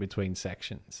disparity between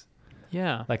sections.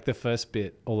 Yeah. Like the first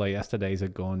bit, all our yesterdays are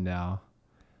gone now.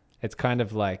 It's kind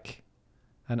of like,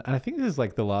 and I think this is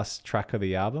like the last track of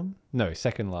the album. No,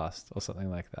 second last or something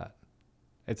like that.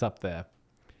 It's up there.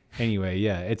 Anyway,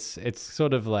 yeah, it's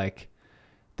sort of like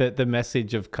the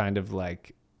message of kind of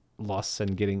like loss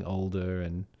and getting older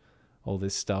and all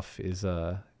this stuff is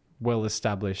well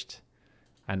established,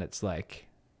 and it's like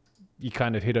you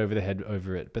kind of hit over the head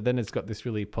over it. But then it's got this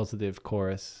really positive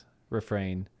chorus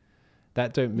refrain.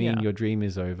 That don't mean Yeah. your dream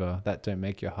is over. That don't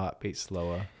make your heart beat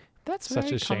slower. That's Such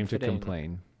very a shame to comforting.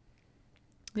 complain.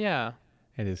 Yeah.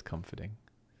 It is comforting.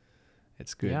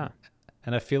 It's good. Yeah.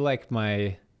 And I feel like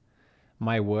my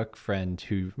work friend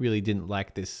who really didn't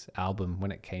like this album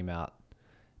when it came out,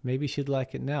 maybe she'd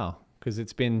like it now because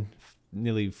it's been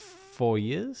nearly 4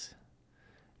 years.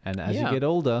 And as you Yeah. get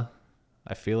older,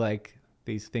 I feel like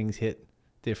these things hit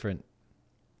different.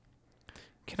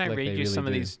 Can I Like read they you really some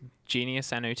of do. these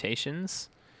genius annotations?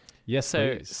 Yes,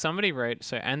 So please. somebody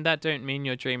wrote, and that don't mean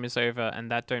your dream is over,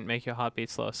 and that don't make your heart beat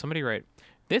slower. Somebody wrote,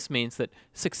 this means that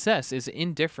success is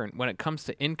indifferent when it comes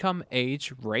to income,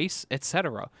 age, race,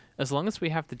 etc. As long as we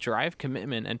have the drive,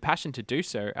 commitment, and passion to do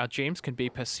so, our dreams can be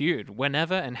pursued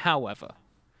whenever and however.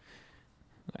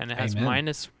 And it has Amen.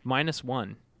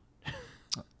 -1.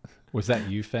 Was that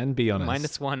you, Fen? Be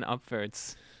honest. -1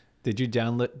 upvotes. Did you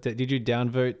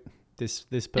downvote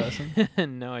this person?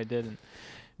 No, I didn't.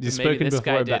 You've Maybe spoken this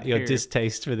before guy about did your who-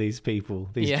 distaste for these people,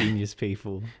 these Yeah. genius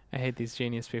people. I hate these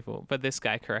genius people. But this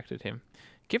guy corrected him.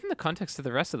 Given the context of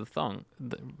the rest of the thong,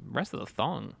 The rest of the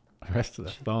thong.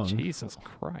 Jesus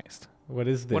Christ. What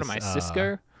is this? What am I,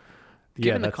 Cisco? Yeah,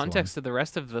 Given the that's the one. context of the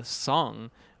rest of the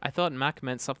song, I thought Mac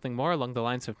meant something more along the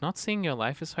lines of not seeing your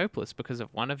life as hopeless because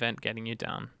of one event getting you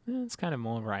down. It's kind of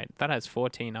more right. That has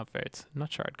 14 upvotes. I'm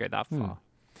not sure I'd go that far.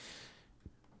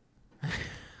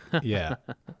 Yeah.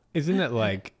 Isn't it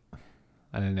like,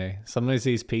 I don't know, sometimes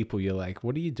these people you're like,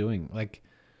 what are you doing? Like,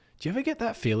 do you ever get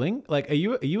that feeling? Like, are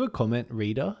you a comment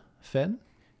reader, Fen?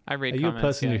 I read Are comments. you a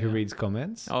person yeah, who yeah. reads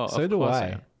comments? Oh, so of do course I.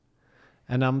 am.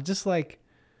 And I'm just like,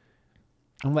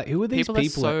 I'm like, who are these People are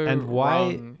people so and why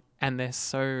wrong, and they're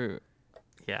so,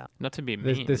 not to be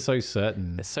mean. they're so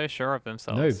certain? They're so sure of No,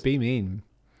 themselves. be mean.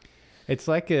 It's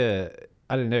like I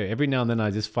don't know, every now and then I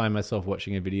just find myself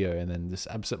watching a video and then just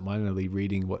absentmindedly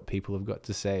reading what people have got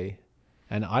to say.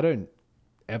 And I don't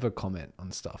ever comment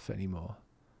on stuff anymore,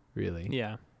 really.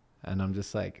 Yeah. And I'm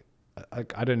just like,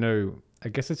 I don't know. I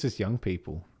guess it's just young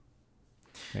people,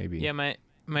 maybe. Yeah, my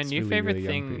It's new really, favorite really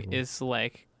young thing people. is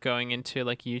like going into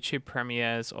like YouTube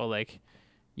premieres or like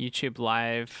YouTube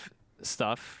live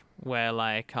stuff where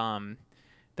like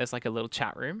there's like a little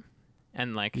chat room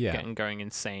and like getting going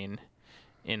insane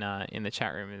in the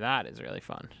chat room. That is really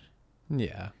fun.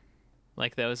 Yeah.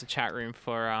 Like there was a chat room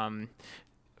for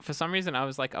some reason I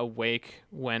was like awake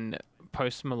when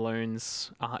Post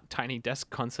Malone's Tiny Desk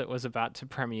concert was about to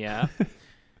premiere.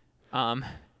 Let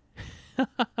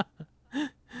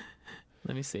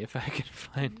me see if I can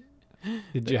find.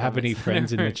 Did the you have any comments.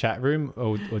 friends in the chat room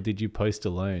or did you post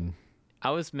alone? I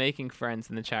was making friends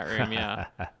in the chat room, yeah.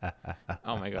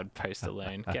 Oh my god, Post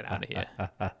Alone, get out of here.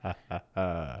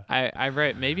 I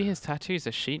wrote, maybe his tattoos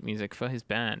are sheet music for his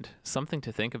band. Something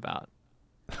to think about.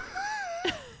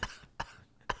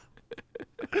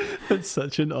 That's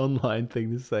such an online thing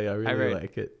to say. I really wrote,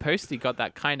 like it. Posty got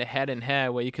that kind of head and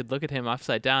hair where you could look at him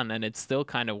upside down and it'd still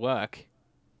kind of work.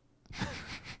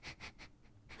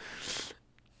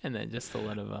 And then just a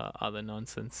lot of other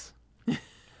nonsense.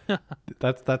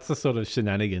 That's the sort of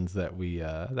shenanigans that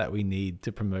we need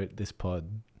to promote this pod.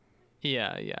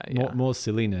 Yeah. More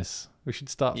silliness. We should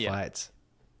start fights.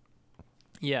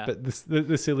 Yeah. But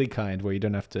the silly kind where you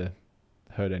don't have to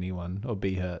hurt anyone or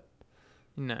be hurt.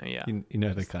 No, yeah. You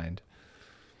know the kind.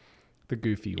 The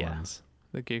goofy ones.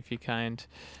 The goofy kind.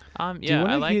 Do you I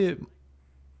wanna like. hear...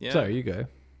 Yeah. Sorry, you go.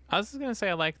 I was just gonna say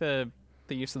I like the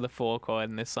use of the 4 chord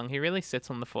in this song. He really sits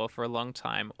on the 4 for a long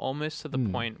time, almost to the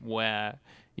point where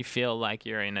you feel like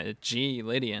you're in a G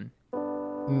Lydian.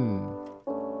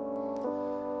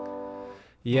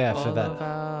 Yeah, All for that. of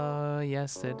our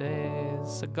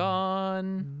yesterdays are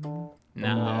gone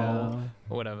now,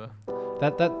 or whatever.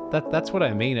 That's what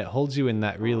I mean. It holds you in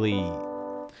that really.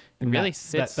 It really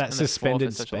sits that in the 4 for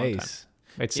suspended such a long time. space.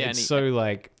 It's Yeah, it's so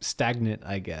like stagnant,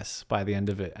 I guess, by the end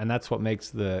of it, and that's what makes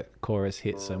the chorus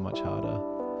hit so much harder.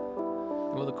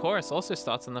 Well, the chorus also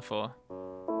starts in the 4.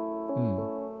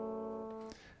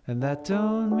 And that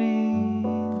don't mean.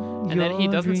 And then he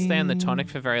your doesn't stay on the dream- tonic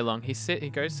for very long. He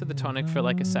goes to the tonic for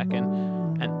like a second,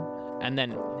 and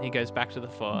then he goes back to the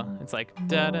 4. It's like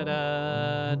da da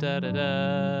da da da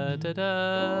da da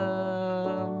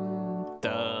da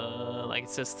da. Like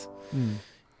it's just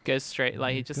goes straight.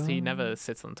 Like he never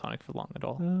sits on the tonic for long at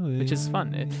all, which is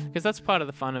fun because that's part of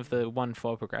the fun of the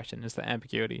 1/4 progression is the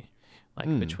ambiguity,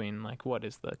 like between like what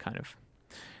is the kind of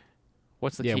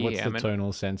what's the key? What's the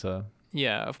tonal center?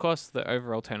 Yeah, of course, the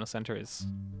overall tonal center is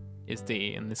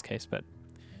D in this case, but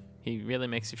he really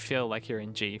makes you feel like you're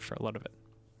in G for a lot of it.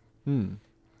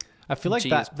 I feel like G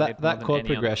is played more that than chord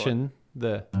any other chord. progression,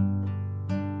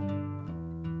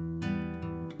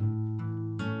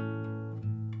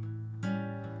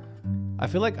 I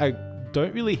feel like I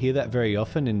don't really hear that very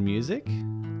often in music.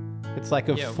 It's like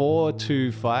a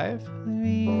 4-2-5.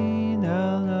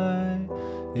 Our life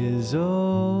is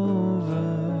over.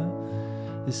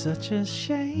 It's such a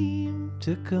shame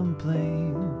to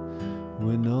complain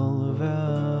when all of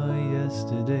our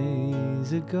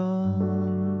yesterdays are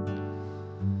gone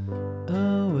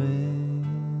away.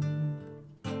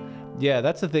 Yeah,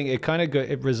 that's the thing. It kind of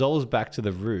it resolves back to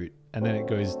the root, and then it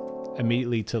goes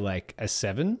immediately to like a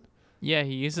 7. Yeah,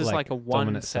 he uses Like like a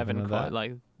dominant 1/7 7 of chord, that.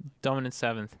 like dominant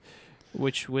 7th,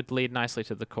 which would lead nicely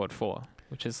to the chord 4,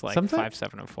 which is like Sometimes-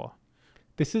 5/7 and 4.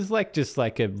 This is like just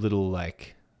like a little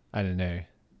like, I don't know,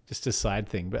 just a side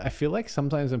thing. But I feel like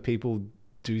sometimes when people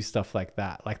do stuff like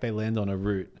that, like they land on a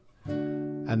root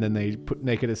and then they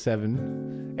make it a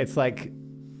 7, it's like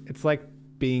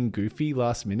being goofy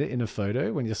last minute in a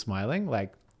photo when you're smiling,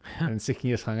 like, and sticking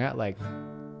your tongue out, like.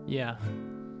 Yeah.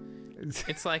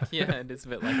 It's like, yeah, it is a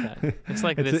bit like that. It's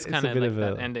like It's this a kind of bit like of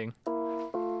that a- ending.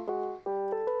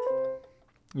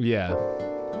 Yeah.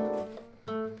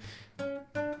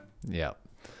 Yeah.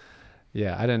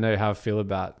 Yeah, I don't know how I feel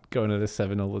about going to the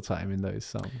 7 all the time in those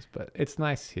songs, but it's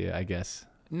nice here, I guess.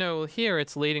 No, well, here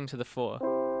it's leading to the 4.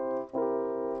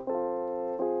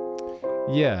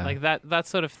 Yeah. Like that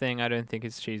sort of thing I don't think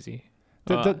is cheesy.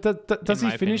 Does he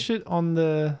my finish it on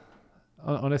a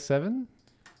 7?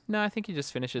 No, I think he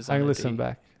just finishes I on can a listen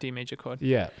back. D major chord.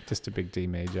 Yeah, just a big D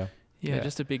major. Yeah, Yeah.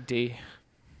 just a big D.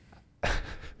 Do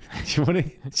you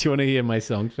want to hear my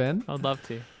song, Fan? I'd love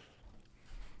to.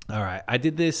 All right, I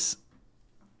did this.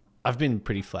 I've been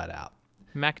pretty flat out.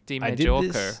 Mac D I did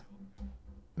Majorco. this.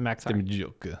 Mac Sorry.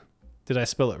 DeMarco. Did I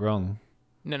spell it wrong?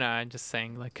 No, I'm just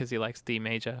saying like because he likes D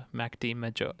major. Mac D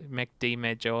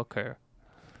Majorco.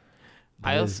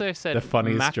 I That is also said the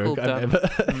funniest joke I've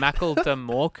ever. Mackle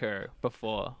DeMarco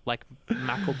before, like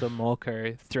Mackle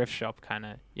DeMarco thrift shop kind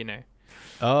of,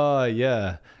 Oh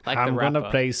yeah. Like the I'm gonna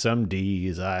rapper. play some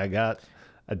D's. I got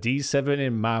a D7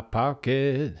 in my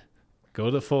pocket. Go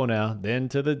to the 4 now, then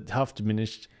to the half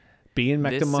diminished. Being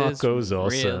Mac This DeMarco's is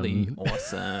awesome. really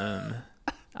awesome.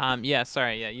 Yeah,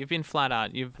 sorry, yeah, you've been flat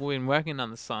out. You've been working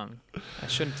on the song. I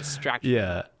shouldn't distract you.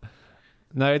 Yeah.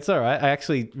 No, it's all right. I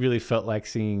actually really felt like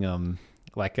singing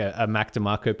like a Mac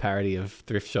DeMarco parody of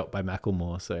Thrift Shop by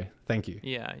Macklemore. So thank you.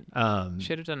 Yeah,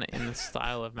 should have done it in the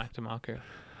style of Mac DeMarco.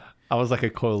 I was like a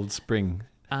coiled spring.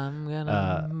 I'm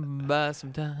gonna buy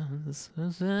some times.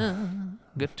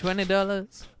 Got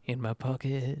 $20 in my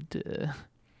pocket.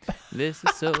 This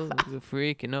is so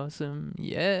freaking awesome.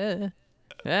 Yeah.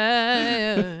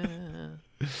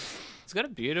 He's got a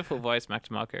beautiful voice, Mac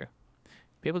DeMarco.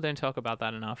 People don't talk about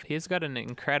that enough. He's got an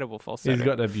incredible falsetto. He's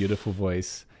got a beautiful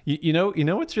voice. You know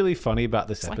what's really funny about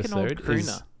this It's like episode an old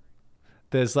crooner.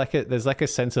 is there's like a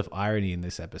sense of irony in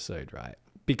this episode, right?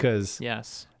 Because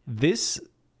Yes. this,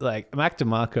 like, Mac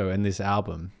DeMarco and this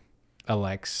album are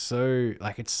like so,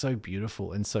 like, it's so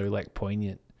beautiful and so like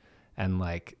poignant and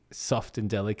like soft and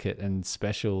delicate and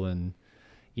special and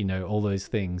all those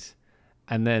things.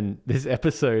 And then this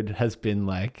episode has been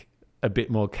like a bit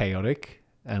more chaotic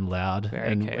and loud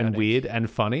Very and chaotic. weird and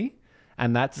funny.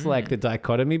 And that's like the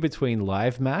dichotomy between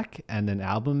live Mac and an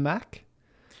album Mac.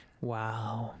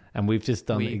 Wow. And we've just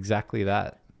done exactly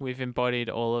that. We've embodied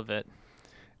all of it.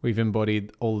 We've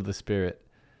embodied all of the spirit.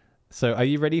 So are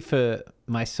you ready for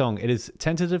my song? It is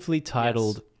tentatively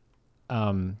titled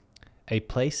A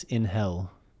Place in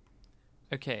Hell.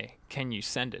 Okay, can you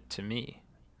send it to me?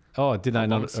 Oh, did I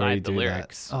not Alongside already the do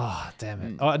lyrics. that? Oh, damn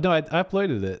it. Oh, no, I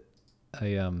uploaded it.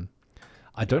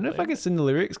 I don't know if I can send the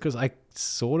lyrics because I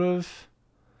sort of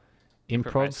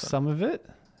improv some of it,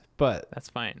 but That's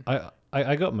fine.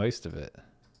 I got most of it.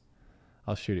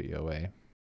 I'll shoot it your way.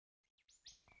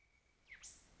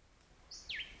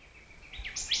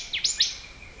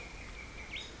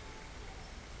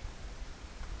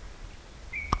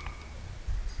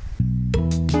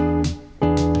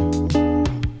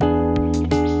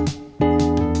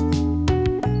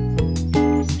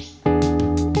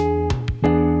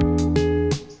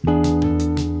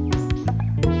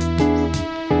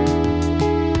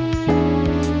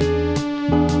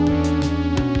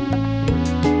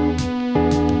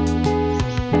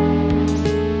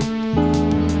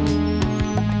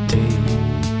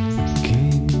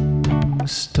 Taking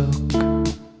stock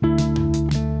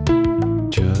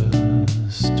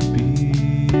just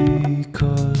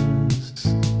because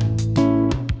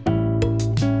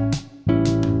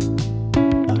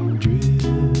I'm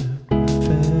drip-fed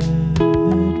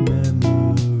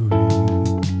memory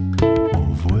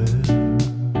of where I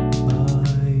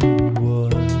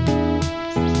was.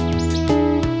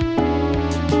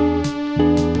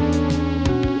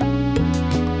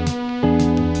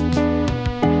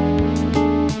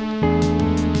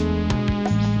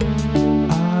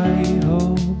 I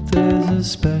hope there's a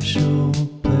special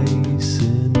place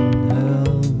in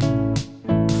hell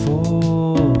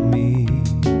for me.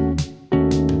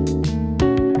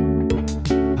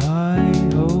 I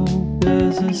hope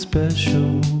there's a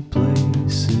special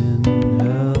place in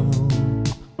hell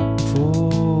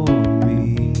for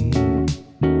me.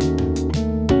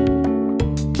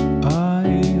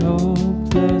 I hope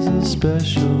there's a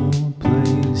special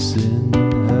place in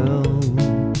hell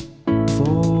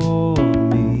for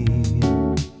me.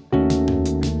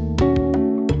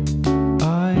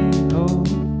 I hope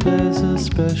there's a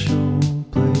special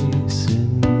place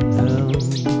in hell.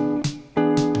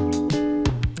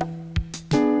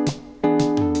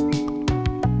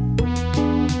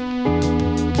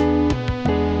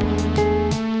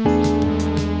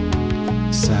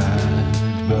 Sat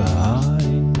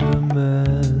behind a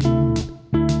man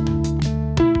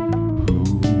who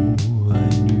I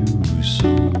knew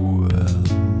so well.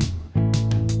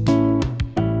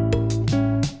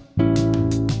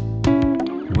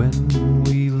 When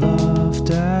we laughed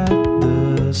at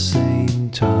the same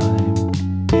time,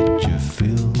 did you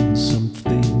feel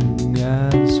something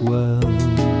as well?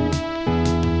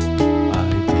 I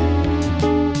did.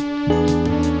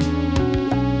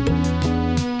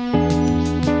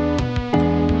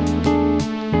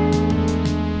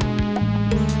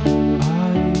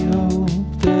 I hope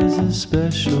there's a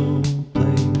special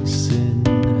place in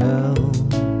hell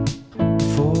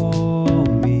for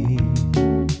me.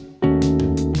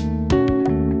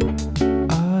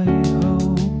 I hope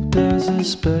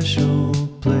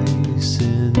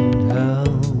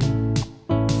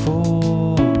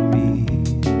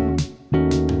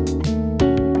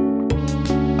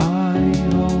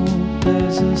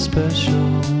a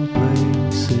special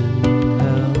place in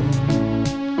hell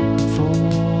for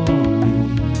me.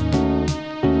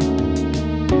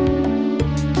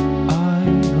 I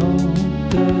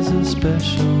hope there's a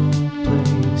special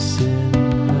place in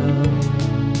hell.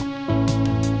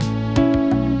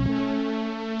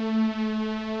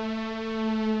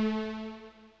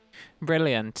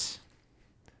 Brilliant.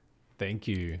 Thank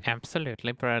you.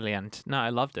 Absolutely brilliant. No, I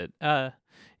loved it.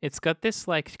 It's got this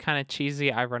like kind of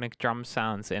cheesy, ironic drum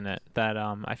sounds in it that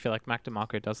I feel like Mac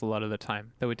DeMarco does a lot of the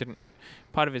time. That we didn't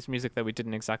part of his music that we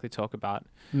didn't exactly talk about.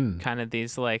 Kind of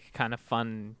these like kind of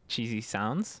fun, cheesy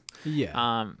sounds.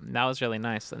 Yeah. That was really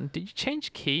nice. And did you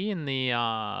change key in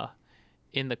the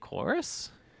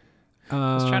chorus? I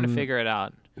was trying to figure it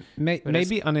out.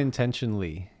 Maybe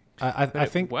unintentionally. I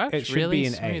think worked it should really be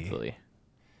in smoothly. A.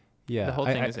 Yeah. The whole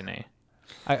thing is in A.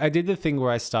 I did the thing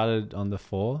where I started on the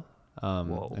 4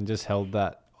 Whoa. and just held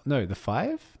that. No, the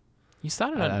 5? You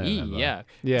started I on don't E, remember. yeah.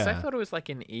 Because I Yeah. thought it was like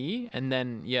in E, and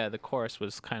then, yeah, the chorus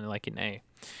was kind of like in A.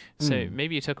 So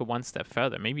maybe you took it one step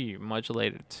further. Maybe you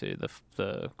modulated to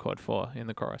the chord 4 in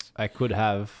the chorus. I could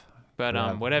have. But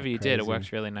Wow, whatever you did, it crazy.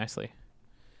 worked really nicely.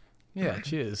 Yeah,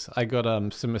 cheers. I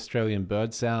got some Australian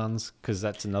bird sounds because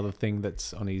that's another thing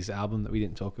that's on his album that we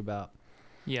didn't talk about.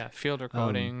 Yeah, field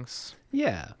recordings.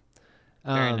 Yeah.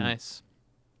 Very nice.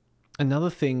 Another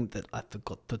thing that I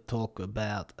forgot to talk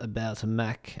about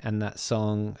Mac and that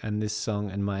song and this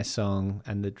song and my song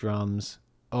and the drums.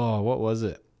 Oh, what was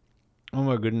it? Oh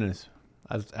my goodness.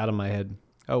 I was out of my head.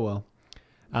 Oh well.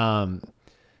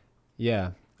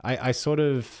 Yeah. I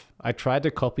tried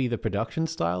to copy the production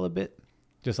style a bit.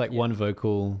 Just like one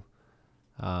vocal,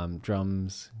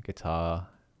 drums, guitar,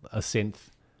 a synth.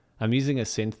 I'm using a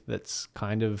synth that's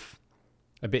kind of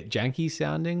a bit janky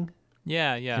sounding.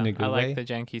 Yeah, yeah. in a good I like way. the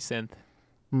janky synth.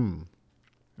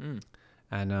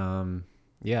 And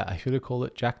yeah, I should have called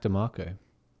it Jack DeMarco.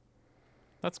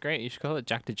 That's great. You should call it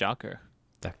Jack de Jacko.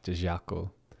 Jack DeJaco.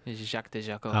 Jacques de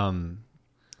Jacko.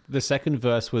 The second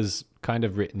verse was kind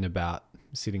of written about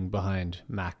sitting behind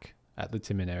Mac at the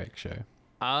Tim and Eric show.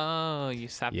 Oh, you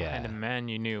sat Yeah. behind a man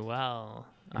you knew well.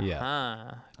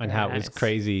 Yeah. And Very how it was nice.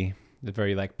 crazy, the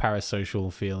very like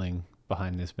parasocial feeling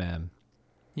behind this man.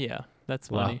 Yeah, that's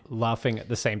funny. Laughing at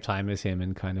the same time as him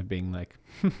and kind of being like,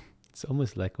 it's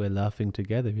almost like we're laughing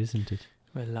together, isn't it?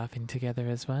 We're laughing together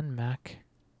as one, Mac.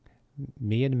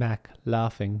 Me and Mac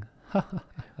laughing. Ha ha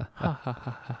ha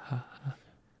ha ha.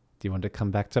 Do you want to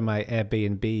come back to my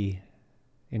Airbnb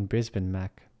in Brisbane,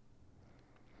 Mac?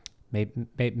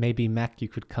 Maybe Mac, you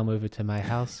could come over to my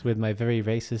house with my very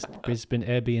racist Brisbane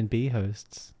Airbnb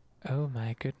hosts. Oh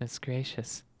my goodness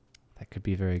gracious. That could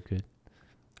be very good.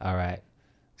 All right.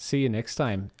 See you next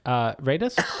time. Rate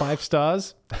us 5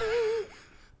 stars.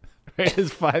 Rate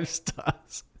us 5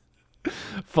 stars.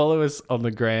 Follow us on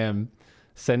the gram.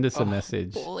 Send us a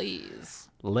message. Please.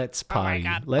 Let's Oh my party.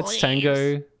 God, Let's please.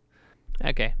 tango.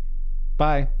 Okay.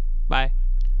 Bye. Bye.